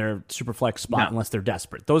in their Superflex spot unless they're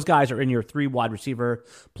desperate. Those guys are in your 3 wide receiver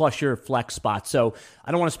plus your flex spot. So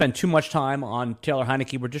I don't want to spend too much time on Taylor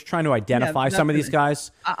Heineke. We're just trying to identify some of these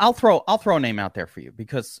guys. I'll throw a name out there for you,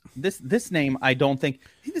 because this name, I think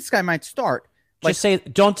this guy might start. Like, just say the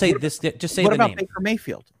name. What about Baker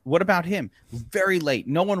Mayfield? What about him? Very late.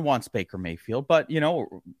 No one wants Baker Mayfield, but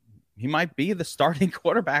he might be the starting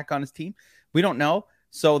quarterback on his team. We don't know.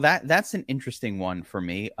 So that's an interesting one for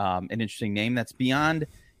me. An interesting name that's beyond,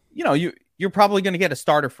 you're probably going to get a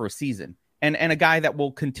starter for a season, and a guy that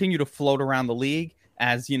will continue to float around the league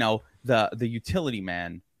as, the utility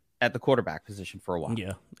man at the quarterback position for a while.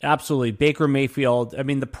 Yeah, absolutely. Baker Mayfield. I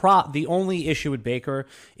mean, the only issue with Baker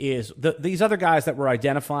is these other guys that we're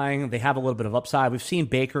identifying, they have a little bit of upside. We've seen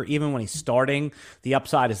Baker, even when he's starting, the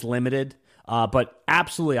upside is limited. But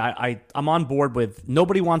absolutely, I'm on board with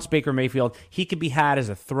nobody wants Baker Mayfield. He could be had as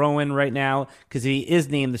a throw-in right now because he is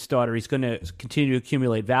named the starter. He's going to continue to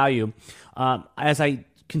accumulate value. As I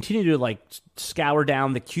continue to like scour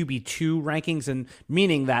down the QB2 rankings, and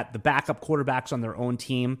meaning that the backup quarterbacks on their own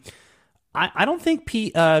team. I don't think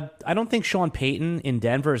Sean Payton in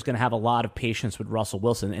Denver is going to have a lot of patience with Russell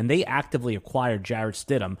Wilson, and they actively acquired Jarrett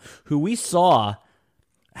Stidham, who we saw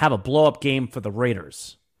have a blow-up game for the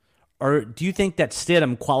Raiders. Or do you think that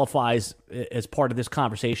Stidham qualifies as part of this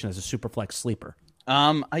conversation as a Superflex sleeper?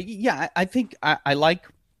 I think I like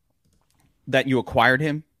that you acquired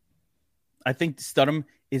him. I think Stidham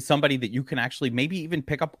is somebody that you can actually maybe even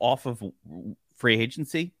pick up off of free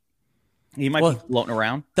agency. He might be floating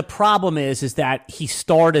around. The problem is that he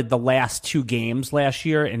started the last 2 games last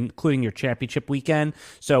year, including your championship weekend.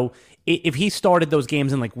 So if he started those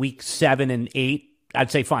games in like week 7 and 8, I'd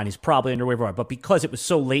say fine. He's probably under waiver wire. But because it was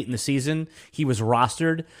so late in the season, he was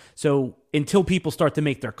rostered. So until people start to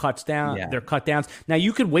make their cut downs, now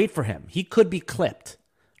you could wait for him. He could be clipped,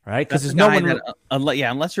 right? Because there's no one.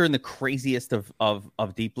 Unless you're in the craziest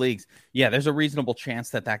of deep leagues, there's a reasonable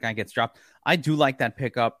chance that guy gets dropped. I do like that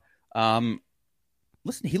pickup. Listen,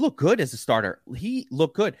 he looked good as a starter. He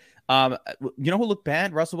looked good. You know who looked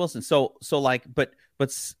bad? Russell Wilson. But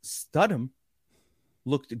Stidham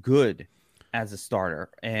looked good as a starter,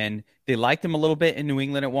 and they liked him a little bit in New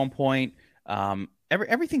England at one point.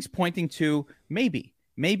 Everything's pointing to maybe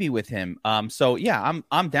with him. I'm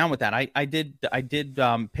down with that. I did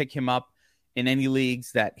pick him up in any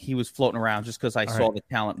leagues that he was floating around just because I saw the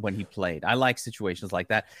talent when he played. I like situations like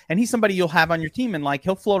that. And he's somebody you'll have on your team, and like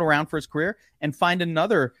he'll float around for his career and find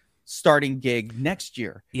another starting gig next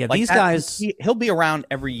year. Yeah, like these guys, he'll be around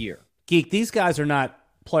every year. Geek, these guys are not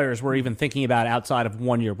players we're even thinking about outside of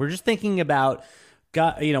 1 year. We're just thinking about,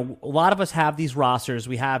 a lot of us have these rosters.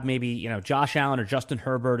 We have maybe, Josh Allen or Justin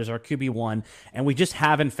Herbert as our QB1, and we just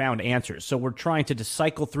haven't found answers. So we're trying to just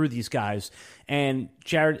cycle through these guys. And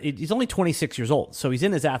Jared, he's only 26 years old, so he's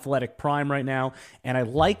in his athletic prime right now. And I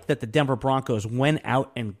like that the Denver Broncos went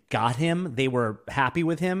out and got him. They were happy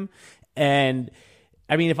with him. And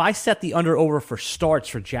I mean, if I set the under-over for starts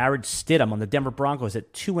for Jared Stidham on the Denver Broncos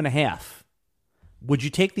at 2.5, would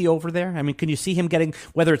you take the over there? I mean, can you see him getting,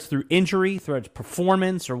 whether it's through injury, through its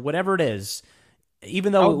performance, or whatever it is,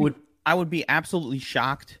 even though I would be absolutely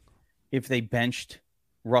shocked if they benched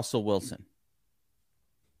Russell Wilson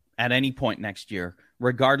at any point next year,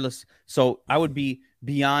 regardless. So I would be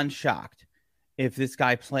beyond shocked if this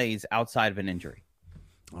guy plays outside of an injury.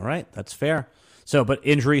 All right, that's fair. So, but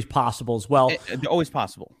injury is possible as well. Always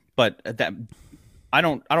possible, but that I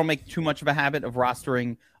don't make too much of a habit of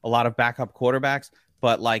rostering a lot of backup quarterbacks,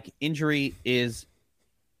 but like injury is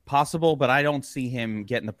possible, but I don't see him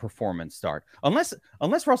getting the performance start unless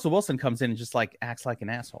Russell Wilson comes in and just like acts like an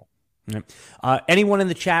asshole. Anyone in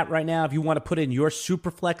the chat right now, if you want to put in your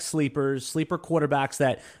Superflex sleeper quarterbacks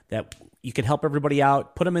that you can help everybody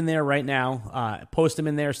out, put them in there right now. Post them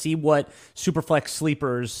in there. See what Superflex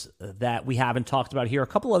sleepers that we haven't talked about here. A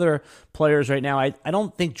couple other players right now. I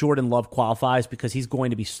don't think Jordan Love qualifies because he's going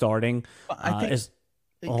to be starting.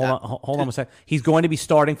 Hold on a second. He's going to be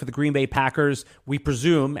starting for the Green Bay Packers. We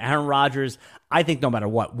presume Aaron Rodgers, I think no matter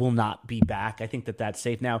what, will not be back. I think that's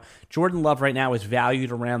safe. Now, Jordan Love right now is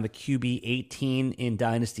valued around the QB 18 in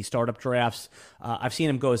Dynasty startup drafts. I've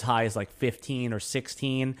seen him go as high as like 15 or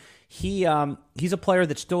 16. He's a player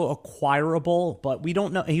that's still acquirable, but we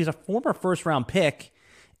don't know. He's a former first-round pick,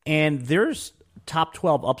 and there's top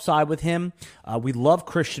 12 upside with him. We love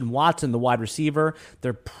Christian Watson, the wide receiver.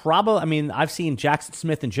 They're probably, I mean, I've seen Jackson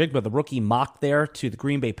Smith and Jigba, the rookie, mocked there to the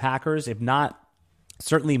Green Bay Packers. If not,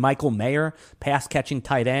 certainly Michael Mayer, pass-catching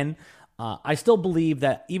tight end. I still believe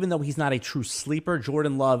that even though he's not a true sleeper,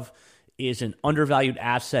 Jordan Love is an undervalued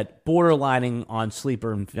asset, borderlining on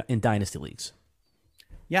sleeper in dynasty leagues.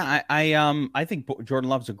 Yeah, I think Jordan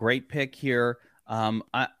Love's a great pick here.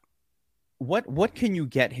 What can you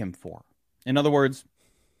get him for? In other words,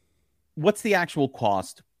 what's the actual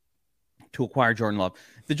cost to acquire Jordan Love?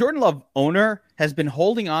 The Jordan Love owner has been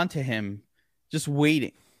holding on to him, just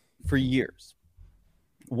waiting for years.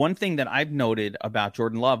 One thing that I've noted about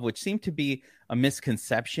Jordan Love, which seemed to be a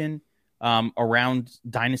misconception around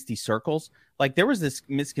dynasty circles, like there was this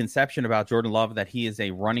misconception about Jordan Love that he is a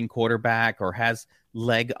running quarterback or has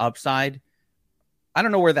leg upside. I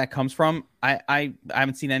don't know where that comes from. I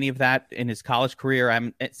haven't seen any of that in his college career. I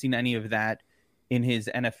haven't seen any of that in his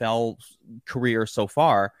NFL career so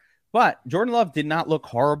far. But Jordan Love did not look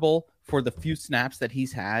horrible for the few snaps that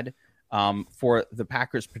he's had for the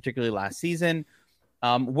Packers, particularly last season.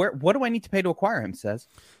 What do I need to pay to acquire him, Says?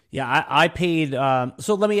 Yeah, I paid.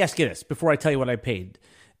 So let me ask you this before I tell you what I paid.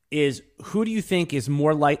 is who do you think is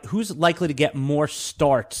who's likely to get more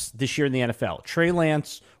starts this year in the NFL? Trey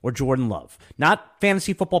Lance or Jordan Love? Not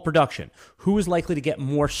fantasy football production. Who is likely to get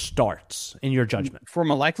more starts in your judgment?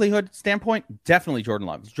 From a likelihood standpoint, definitely Jordan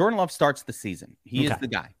Love. Jordan Love starts the season. He is the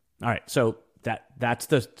guy. All right. So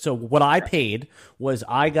so what I paid was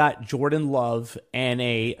I got Jordan Love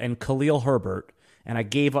and Khalil Herbert, and I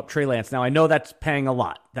gave up Trey Lance. Now I know that's paying a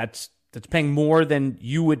lot. That's paying more than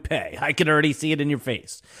you would pay. I can already see it in your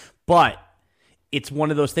face. But it's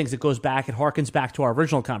one of those things that goes back, it harkens back to our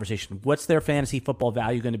original conversation. What's their fantasy football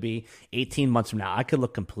value going to be 18 months from now? I could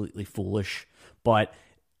look completely foolish, but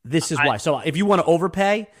this is why. So if you want to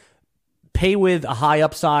overpay, pay with a high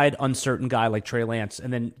upside, uncertain guy like Trey Lance,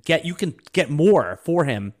 and then you can get more for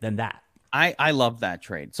him than that. I love that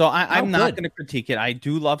trade. So I'm not going to critique it. I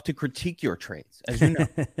do love to critique your trades, as you know.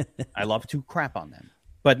 I love to crap on them.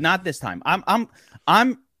 But not this time.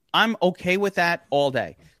 I'm okay with that all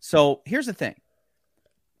day. So here's the thing.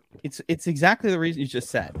 It's exactly the reason you just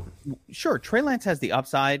said. Sure, Trey Lance has the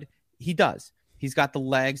upside. He does. He's got the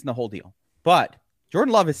legs and the whole deal. But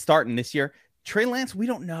Jordan Love is starting this year. Trey Lance, we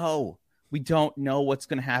don't know. We don't know what's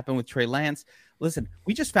going to happen with Trey Lance. Listen,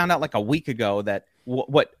 we just found out like a week ago that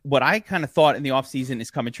what I kind of thought in the offseason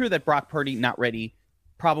is coming true, that Brock Purdy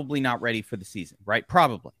probably not ready for the season, right?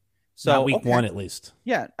 Probably. So not week one, at least.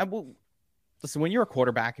 Yeah. Listen, when you're a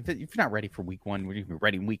quarterback, if you're not ready for week one, when you're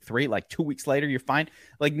ready in week 3, like 2 weeks later, you're fine.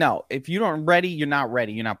 Like, no, if you don't ready, you're not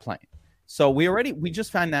ready. You're not playing. So we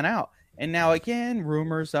just found that out. And now, again,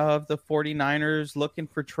 rumors of the 49ers looking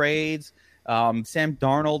for trades. Sam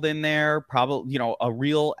Darnold in there, probably, a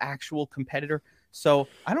real actual competitor. So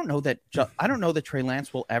I don't know that Trey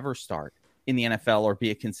Lance will ever start in the NFL or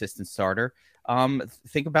be a consistent starter.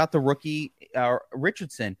 Think about the rookie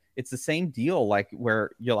Richardson. It's the same deal, like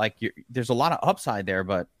where there's a lot of upside there,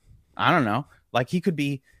 but I don't know. Like, he could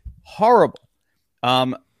be horrible.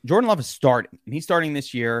 Jordan Love is starting, and he's starting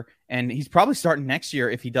this year, and he's probably starting next year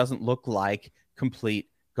if he doesn't look like complete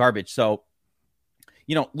garbage. So,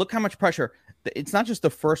 look how much pressure. It's not just the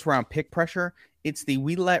first round pick pressure. It's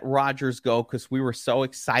we let Rodgers go because we were so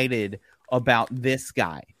excited about this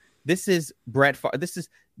guy. This is Brett Favre.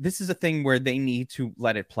 This is a thing where they need to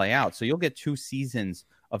let it play out. So you'll get 2 seasons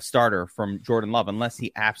of starter from Jordan Love unless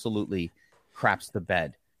he absolutely craps the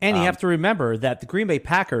bed. And you have to remember that the Green Bay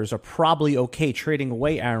Packers are probably okay trading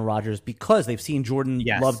away Aaron Rodgers because they've seen Jordan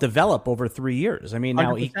Love develop over 3 years. I mean,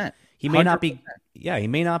 now he may not be, he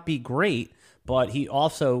may not be great, but he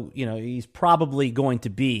also, he's probably going to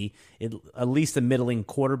be at least a middling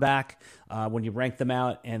quarterback when you rank them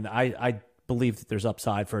out. And I believe that there's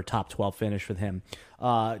upside for a top 12 finish with him.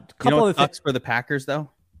 Couple of things for the Packers, though.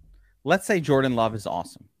 Let's say Jordan Love is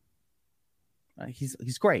awesome.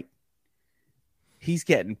 He's great. He's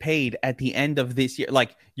getting paid at the end of this year.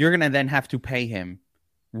 Like, you're going to then have to pay him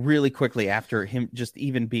really quickly after him just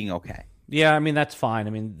even being okay. Yeah, I mean, that's fine.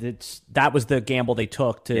 I mean, that was the gamble they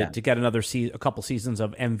took to get a couple seasons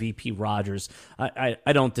of MVP Rodgers. I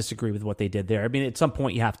don't disagree with what they did there. I mean, at some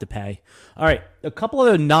point you have to pay. All right, a couple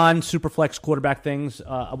of non-Superflex quarterback things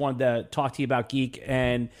I wanted to talk to you about, Geek,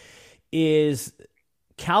 and is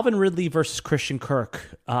Calvin Ridley versus Christian Kirk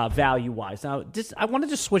value-wise. Now, I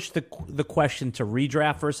wanted to switch the question to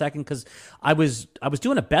redraft for a second because I was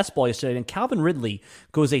doing a best ball yesterday, and Calvin Ridley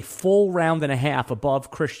goes a full round and a half above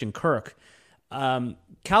Christian Kirk.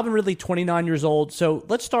 Calvin Ridley, 29 years old. So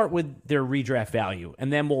let's start with their redraft value,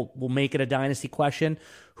 and then we'll make it a dynasty question.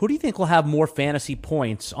 Who do you think will have more fantasy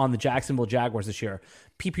points on the Jacksonville Jaguars this year?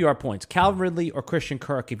 PPR points, Calvin Ridley or Christian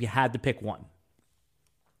Kirk, if you had to pick one?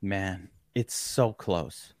 Man, it's so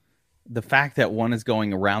close. The fact that one is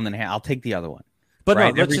going around and a half, I'll take the other one. But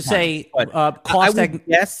right? No, let's just say cost.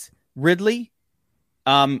 Yes, Ridley.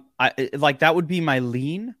 That would be my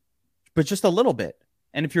lean, but just a little bit.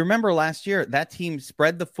 And if you remember last year, that team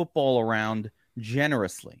spread the football around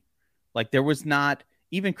generously. Like, there was not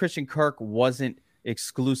even Christian Kirk wasn't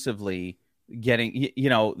exclusively getting.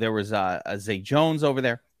 There was a Zay Jones over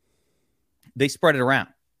there. They spread it around.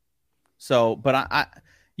 So, but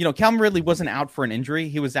Calvin Ridley wasn't out for an injury.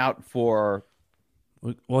 He was out for.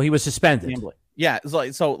 Well, he was suspended. Gambling. Yeah,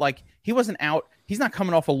 he wasn't out. He's not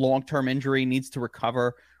coming off a long-term injury, needs to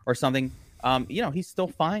recover or something. He's still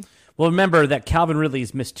fine. Well, remember that Calvin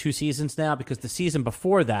Ridley's missed 2 seasons now because the season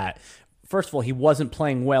before that, first of all, he wasn't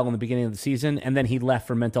playing well in the beginning of the season, and then he left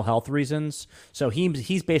for mental health reasons. So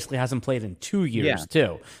he's basically hasn't played in 2 years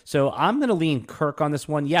too. So I'm going to lean Kirk on this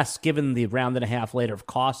one. Yes, given the round and a half later of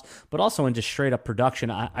cost, but also in just straight up production,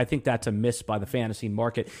 I think that's a miss by the fantasy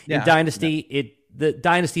market. In Dynasty, the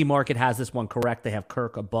Dynasty market has this one correct. They have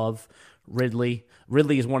Kirk above Ridley.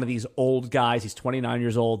 Ridley is one of these old guys. He's 29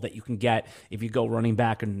 years old that you can get if you go running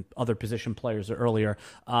back and other position players earlier.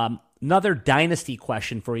 Another Dynasty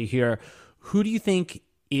question for you here. Who do you think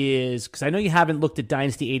is, because I know you haven't looked at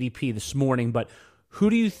Dynasty ADP this morning, but who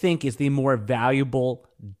do you think is the more valuable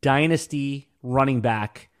Dynasty running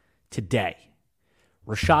back today?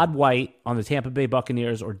 Rachaad White on the Tampa Bay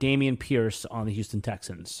Buccaneers or Dameon Pierce on the Houston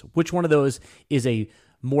Texans? Which one of those is a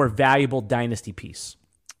more valuable Dynasty piece?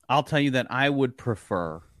 I'll tell you that I would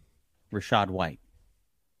prefer Rachaad White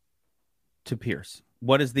to Pierce.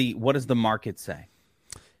 What does the market say?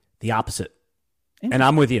 The opposite. And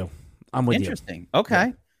I'm with you. I'm with you. Interesting. Okay.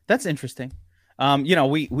 Yeah. That's interesting. I'm not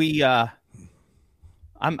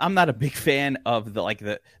a big fan of the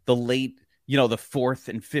late, the fourth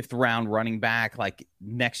and fifth round running back, like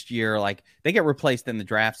next year, like they get replaced in the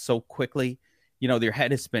draft so quickly, their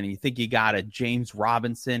head is spinning. You think you got a James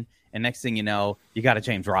Robinson, and next thing you know, you got a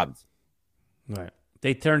James Robinson. Right.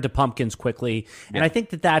 They turn to pumpkins quickly. Yeah. And I think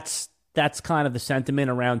that's kind of the sentiment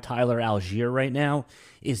around Tyler Algier right now,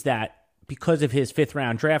 is that because of his fifth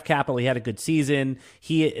round draft capital, he had a good season.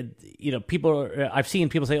 I've seen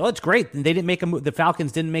people say, "Oh, it's great. They didn't make a move. The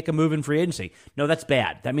Falcons didn't make a move in free agency." No, that's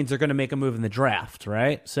bad. That means they're going to make a move in the draft,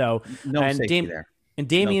 right? So,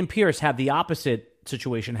 Dameon Pierce had the opposite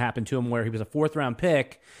situation happen to him, where he was a fourth round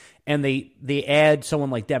pick, and they add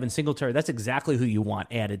someone like Devin Singletary. That's exactly who you want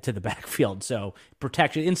added to the backfield. So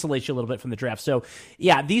protects you, insulates you a little bit from the draft. So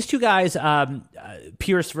yeah, these two guys,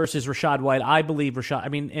 Pierce versus Rachaad White. I believe Rachaad. I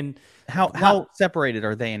mean, and how separated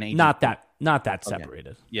are they in age? Not that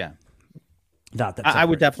separated. Yeah, not that. I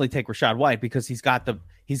would definitely take Rachaad White because he's got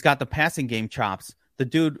the passing game chops. The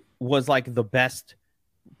dude was like the best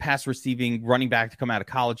pass receiving running back to come out of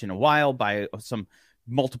college in a while by some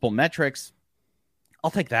multiple metrics.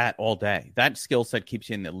 I'll take that all day. That skill set keeps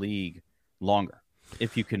you in the league longer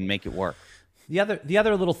if you can make it work. The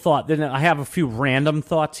other little thought, then I have a few random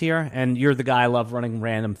thoughts here, and you're the guy I love running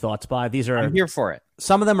random thoughts by. I'm here for it.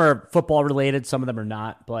 Some of them are football related, some of them are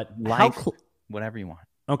not, but whatever you want.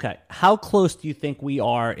 Okay. How close do you think we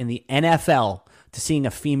are in the NFL to seeing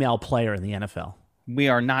a female player in the NFL? We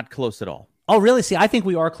are not close at all. Oh, really? See, I think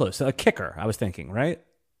we are close. A kicker, I was thinking, right?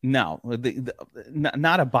 No,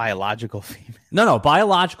 not a biological female. No,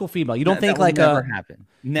 biological female. You don't think that like never happen?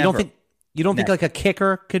 Never. You don't think like a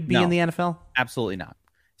kicker could be in the NFL? Absolutely not.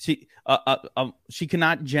 She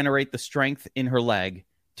cannot generate the strength in her leg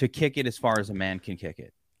to kick it as far as a man can kick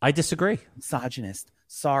it. I disagree. Misogynist.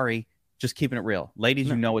 Sorry, just keeping it real, ladies.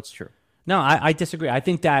 No. You know it's true. No, I disagree. I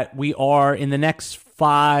think that we are in the next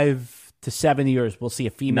 5 to 7 years, we'll see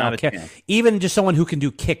a female kicker, even just someone who can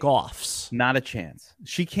do kickoffs. Not a chance.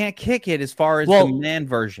 She can't kick it as far as the man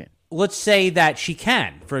version. Let's say that she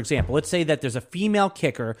can, for example. Let's say that there's a female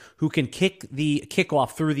kicker who can kick the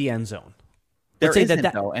kickoff through the end zone. There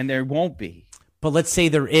isn't, though, and there won't be. But let's say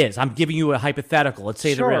there is. I'm giving you a hypothetical. Let's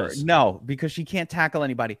say there is. No, because she can't tackle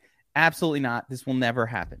anybody. Absolutely not. This will never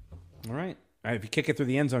happen. All right. If you kick it through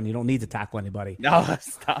the end zone, you don't need to tackle anybody. No,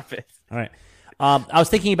 stop it. All right. I was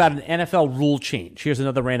thinking about an NFL rule change. Here's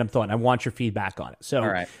another random thought, and I want your feedback on it. So, all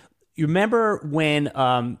right. You remember when,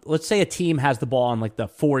 let's say a team has the ball on like the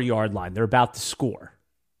 4-yard line. They're about to score,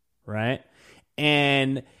 right?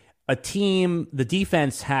 And the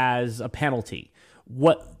defense has a penalty.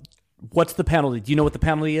 What's the penalty? Do you know what the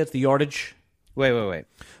penalty is? The yardage? Wait.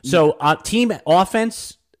 So team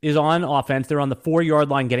offense is on offense. They're on the 4-yard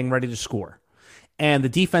line getting ready to score. And the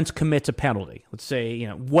defense commits a penalty. Let's say,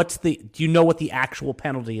 do you know what the actual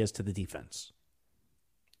penalty is to the defense?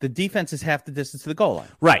 The defense is half the distance to the goal line.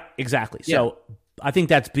 Right, exactly. Yeah. So I think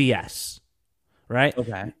that's BS, right?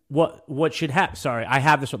 Okay. What should happen? Sorry, I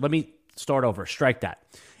have this one. Let me start over. Strike that.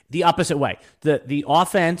 The opposite way. The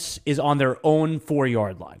offense is on their own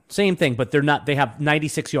 4-yard line. Same thing, but they're not. They have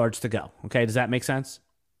 96 yards to go. Okay, does that make sense?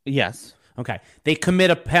 Yes. Okay. They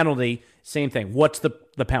commit a penalty. Same thing. What's the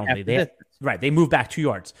penalty? They move back 2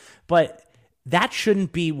 yards. But that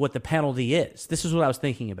shouldn't be what the penalty is. This is what I was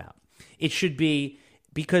thinking about. It should be,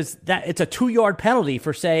 because it's a 2-yard penalty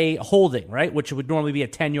for, say, holding, right? Which would normally be a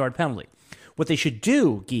 10-yard penalty. What they should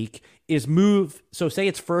do, Geek, is move. So say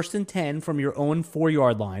it's 1st and 10 from your own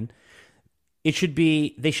 4-yard line. They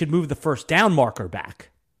should move the first down marker back.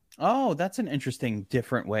 Oh, that's an interesting,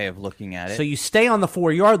 different way of looking at it. So you stay on the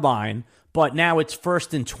 4-yard line, but now it's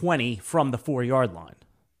 1st and 20 from the 4-yard line.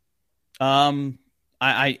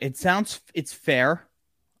 It's fair.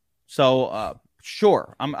 So,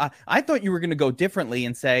 sure. I thought you were going to go differently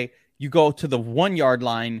and say you go to the 1-yard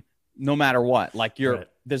line no matter what. Like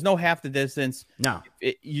there's no half the distance. No,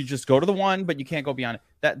 you just go to the 1, but you can't go beyond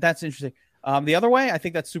it. That's interesting. The other way, I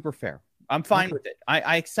think that's super fair. I'm fine with it.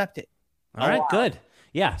 I accept it. All right, good.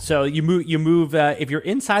 Yeah, so you move if you're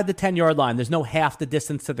inside the 10-yard line, there's no half the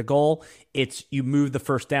distance to the goal. It's you move the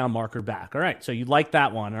first down marker back. All right, so you like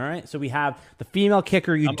that one. All right, so we have the female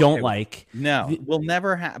kicker you don't like. No, we'll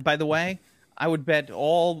never have. By the way, I would bet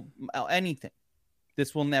anything.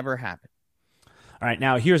 This will never happen. All right,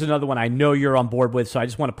 now here's another one I know you're on board with, so I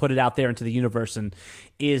just want to put it out there into the universe, and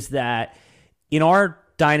is that in our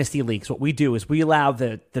Dynasty leagues, what we do is we allow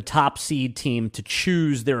the top seed team to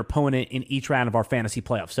choose their opponent in each round of our fantasy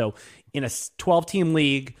playoffs. So in a 12-team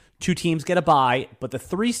league, 2 teams get a bye, but the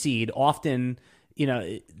 3 seed often,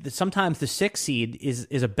 sometimes the 6 seed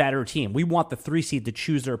is a better team. We want the 3 seed to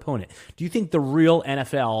choose their opponent. Do you think the real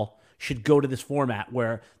NFL should go to this format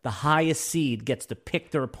where the highest seed gets to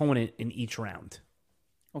pick their opponent in each round?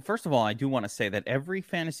 Well, first of all, I do want to say that every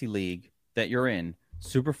fantasy league that you're in,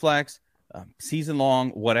 Superflex, season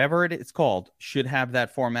long, whatever it's called, should have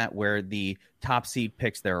that format where the top seed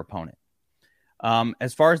picks their opponent.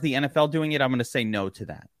 As far as the NFL doing it, I'm going to say no to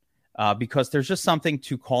that because there's just something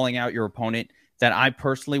to calling out your opponent that I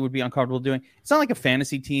personally would be uncomfortable doing. It's not like a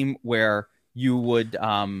fantasy team where you would,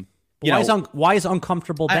 why is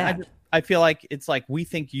uncomfortable bad? I feel like it's like we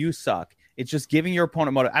think you suck. It's just giving your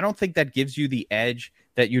opponent motive. I don't think that gives you the edge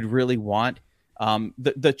that you'd really want.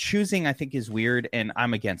 The choosing, I think, is weird, and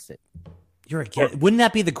I'm against it. Wouldn't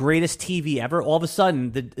that be the greatest TV ever? All of a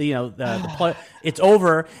sudden, the it's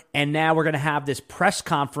over, and now we're going to have this press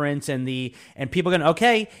conference, and people are going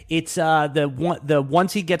to it's the one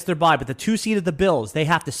seed gets their bye, but the 2 seed of the Bills, they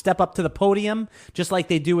have to step up to the podium just like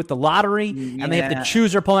they do with the lottery, and they have to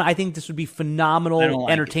choose their opponent. I think this would be phenomenal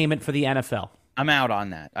entertainment for the NFL. I'm out on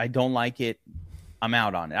that. I don't like it. I'm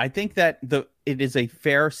out on it. I think that it is a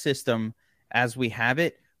fair system as we have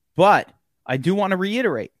it, but I do want to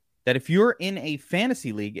reiterate that if you're in a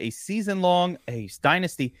fantasy league, a season-long, a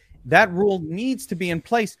dynasty, that rule needs to be in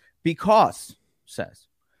place because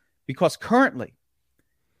currently,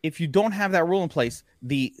 if you don't have that rule in place,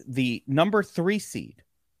 the number 3 seed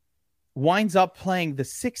winds up playing the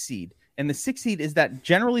 6 seed, and the 6 seed is that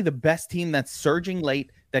generally the best team that's surging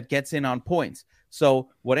late that gets in on points. So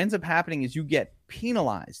what ends up happening is you get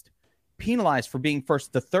penalized for being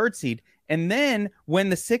first, the 3rd seed, and then when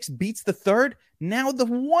the 6 beats the 3rd, now the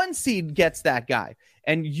 1 seed gets that guy,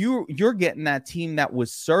 and you're getting that team that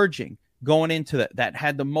was surging going into that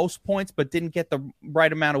had the most points but didn't get the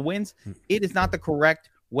right amount of wins. It is not the correct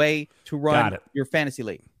way to run your fantasy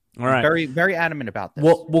league. All right, very, very adamant about this.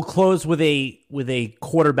 We'll close with a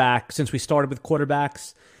quarterback. Since we started with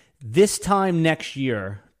quarterbacks, this time next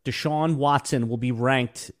year, Deshaun Watson will be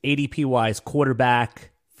ranked ADP wise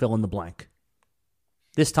quarterback fill in the blank.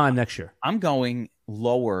 This time next year, I'm going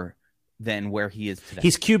lower than where he is today.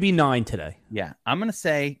 He's QB9 today. Yeah, I'm going to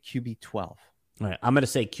say QB12. All right, I'm going to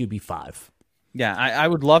say QB5. Yeah, I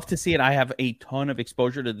would love to see it. I have a ton of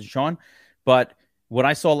exposure to Deshaun, but what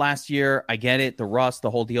I saw last year, I get it, the rust, the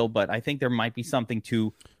whole deal, but I think there might be something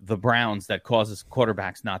to the Browns that causes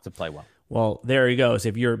quarterbacks not to play well. Well, there he goes.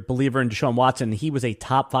 If you're a believer in Deshaun Watson, he was a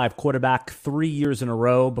top 5 quarterback 3 years in a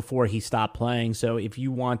row before he stopped playing. So if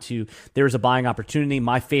you want to, there's a buying opportunity.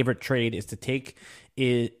 My favorite trade is to take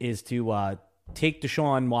Deshaun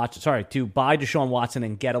Watson. Sorry, to buy Deshaun Watson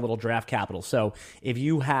and get a little draft capital. So if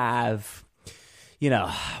you have,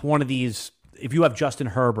 one of these, if you have Justin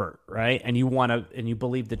Herbert, right, and you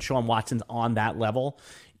believe that Deshaun Watson's on that level,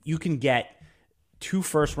 you can get 2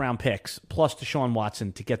 first-round picks plus Deshaun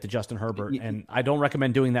Watson to get to Justin Herbert. And I don't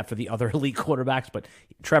recommend doing that for the other elite quarterbacks, but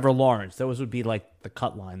Trevor Lawrence, those would be like the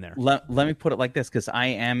cut line there. Let me put it like this, because I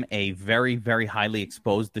am a very, very highly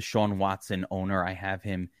exposed Deshaun Watson owner. I have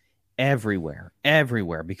him everywhere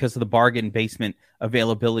because of the bargain basement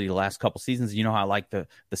availability the last couple seasons. You know how I like the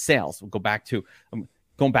sales. We'll going back to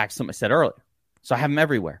something I said earlier. So I have him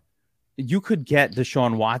everywhere. You could get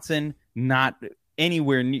Deshaun Watson not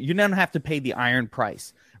anywhere. You don't have to pay the iron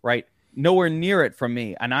price, right? Nowhere near it from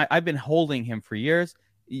me. And I've been holding him for years.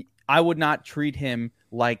 I would not treat him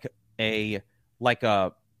like a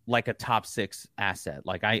top 6 asset.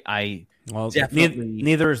 Like neither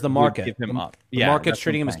is the market. Give him up. The market's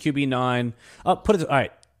treating him as QB9. All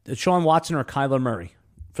right. Deshaun Watson or Kyler Murray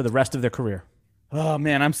for the rest of their career. Oh,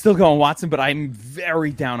 man, I'm still going Watson, but I'm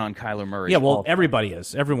very down on Kyler Murray. Yeah, well, everybody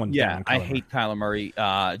is. Everyone's down on Kyler Murray. I hate Kyler Murray.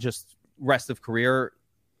 Just rest of career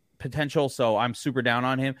potential, so I'm super down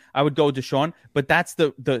on him. I would go Deshaun, but that's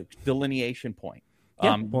the delineation point.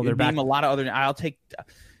 Yeah, well, they're back. A lot of other. I'll take.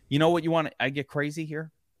 You know what you want? I get crazy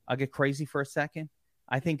here. I'll get crazy for a second.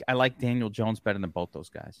 I think I like Daniel Jones better than both those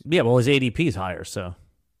guys. Yeah, well, his ADP is higher, so.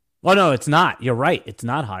 Oh no, it's not. You're right. It's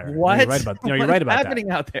not higher. What? You're right about. You're right about happening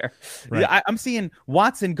that. out there? Right. I'm seeing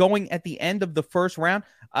Watson going at the end of the first round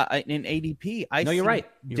in ADP. You're right.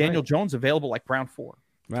 You're Daniel right. Jones available like round 4.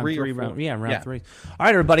 Round 3 3, or 4. round 3. All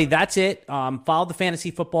right, everybody, that's it. Follow the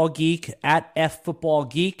Fantasy Football Geek at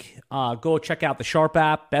FFootballGeek. Go check out the Sharp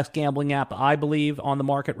app, best gambling app, I believe, on the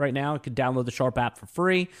market right now. You can download the Sharp app for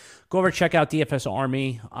free. Go over and check out DFS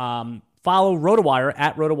Army. Follow RotoWire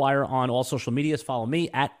at RotoWire on all social medias. Follow me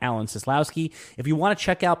at Alan Sislowski. If you want to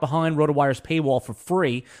check out behind RotoWire's paywall for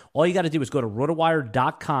free, all you got to do is go to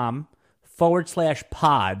rotowire.com/pod.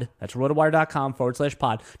 That's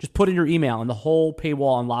rotowire.com/pod. Just put in your email and the whole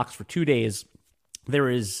paywall unlocks for 2 days.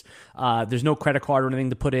 There's no credit card or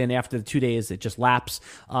anything to put in after the 2 days. It just laps.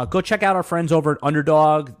 Go check out our friends over at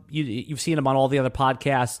Underdog. You've seen them on all the other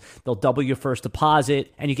podcasts. They'll double your first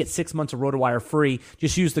deposit, and you get 6 months of RotoWire free.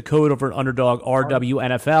 Just use the code over at Underdog,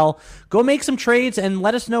 RWNFL. Go make some trades and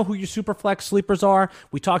let us know who your Superflex sleepers are.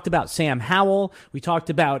 We talked about Sam Howell. We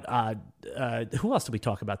talked about who else did we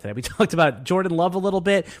talk about today? We talked about Jordan Love a little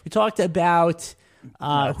bit. We talked about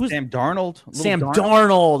who's Sam Darnold?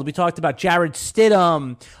 Darnold. We talked about Jared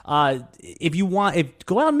Stidham. If you want,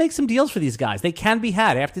 go out and make some deals for these guys. They can be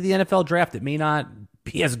had after the NFL draft. It may not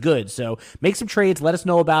be as good. So make some trades. Let us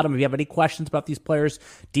know about them. If you have any questions about these players,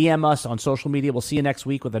 DM us on social media. We'll see you next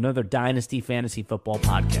week with another Dynasty Fantasy Football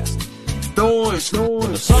podcast.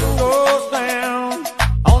 Snowing, the sun goes down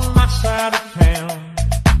on my side of town.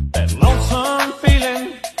 That lonesome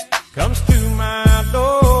feeling comes to my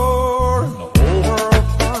door.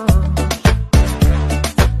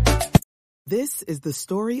 This is the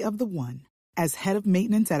story of the one. As head of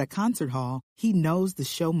maintenance at a concert hall, he knows the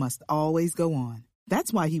show must always go on.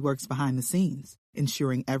 That's why he works behind the scenes,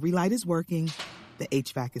 ensuring every light is working, the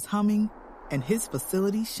HVAC is humming, and his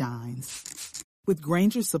facility shines. With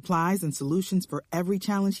Grainger's supplies and solutions for every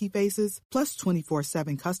challenge he faces, plus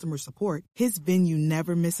 24/7 customer support, his venue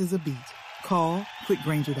never misses a beat. Call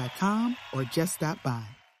quickgrainger.com or just stop by.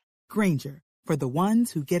 Grainger, for the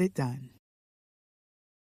ones who get it done.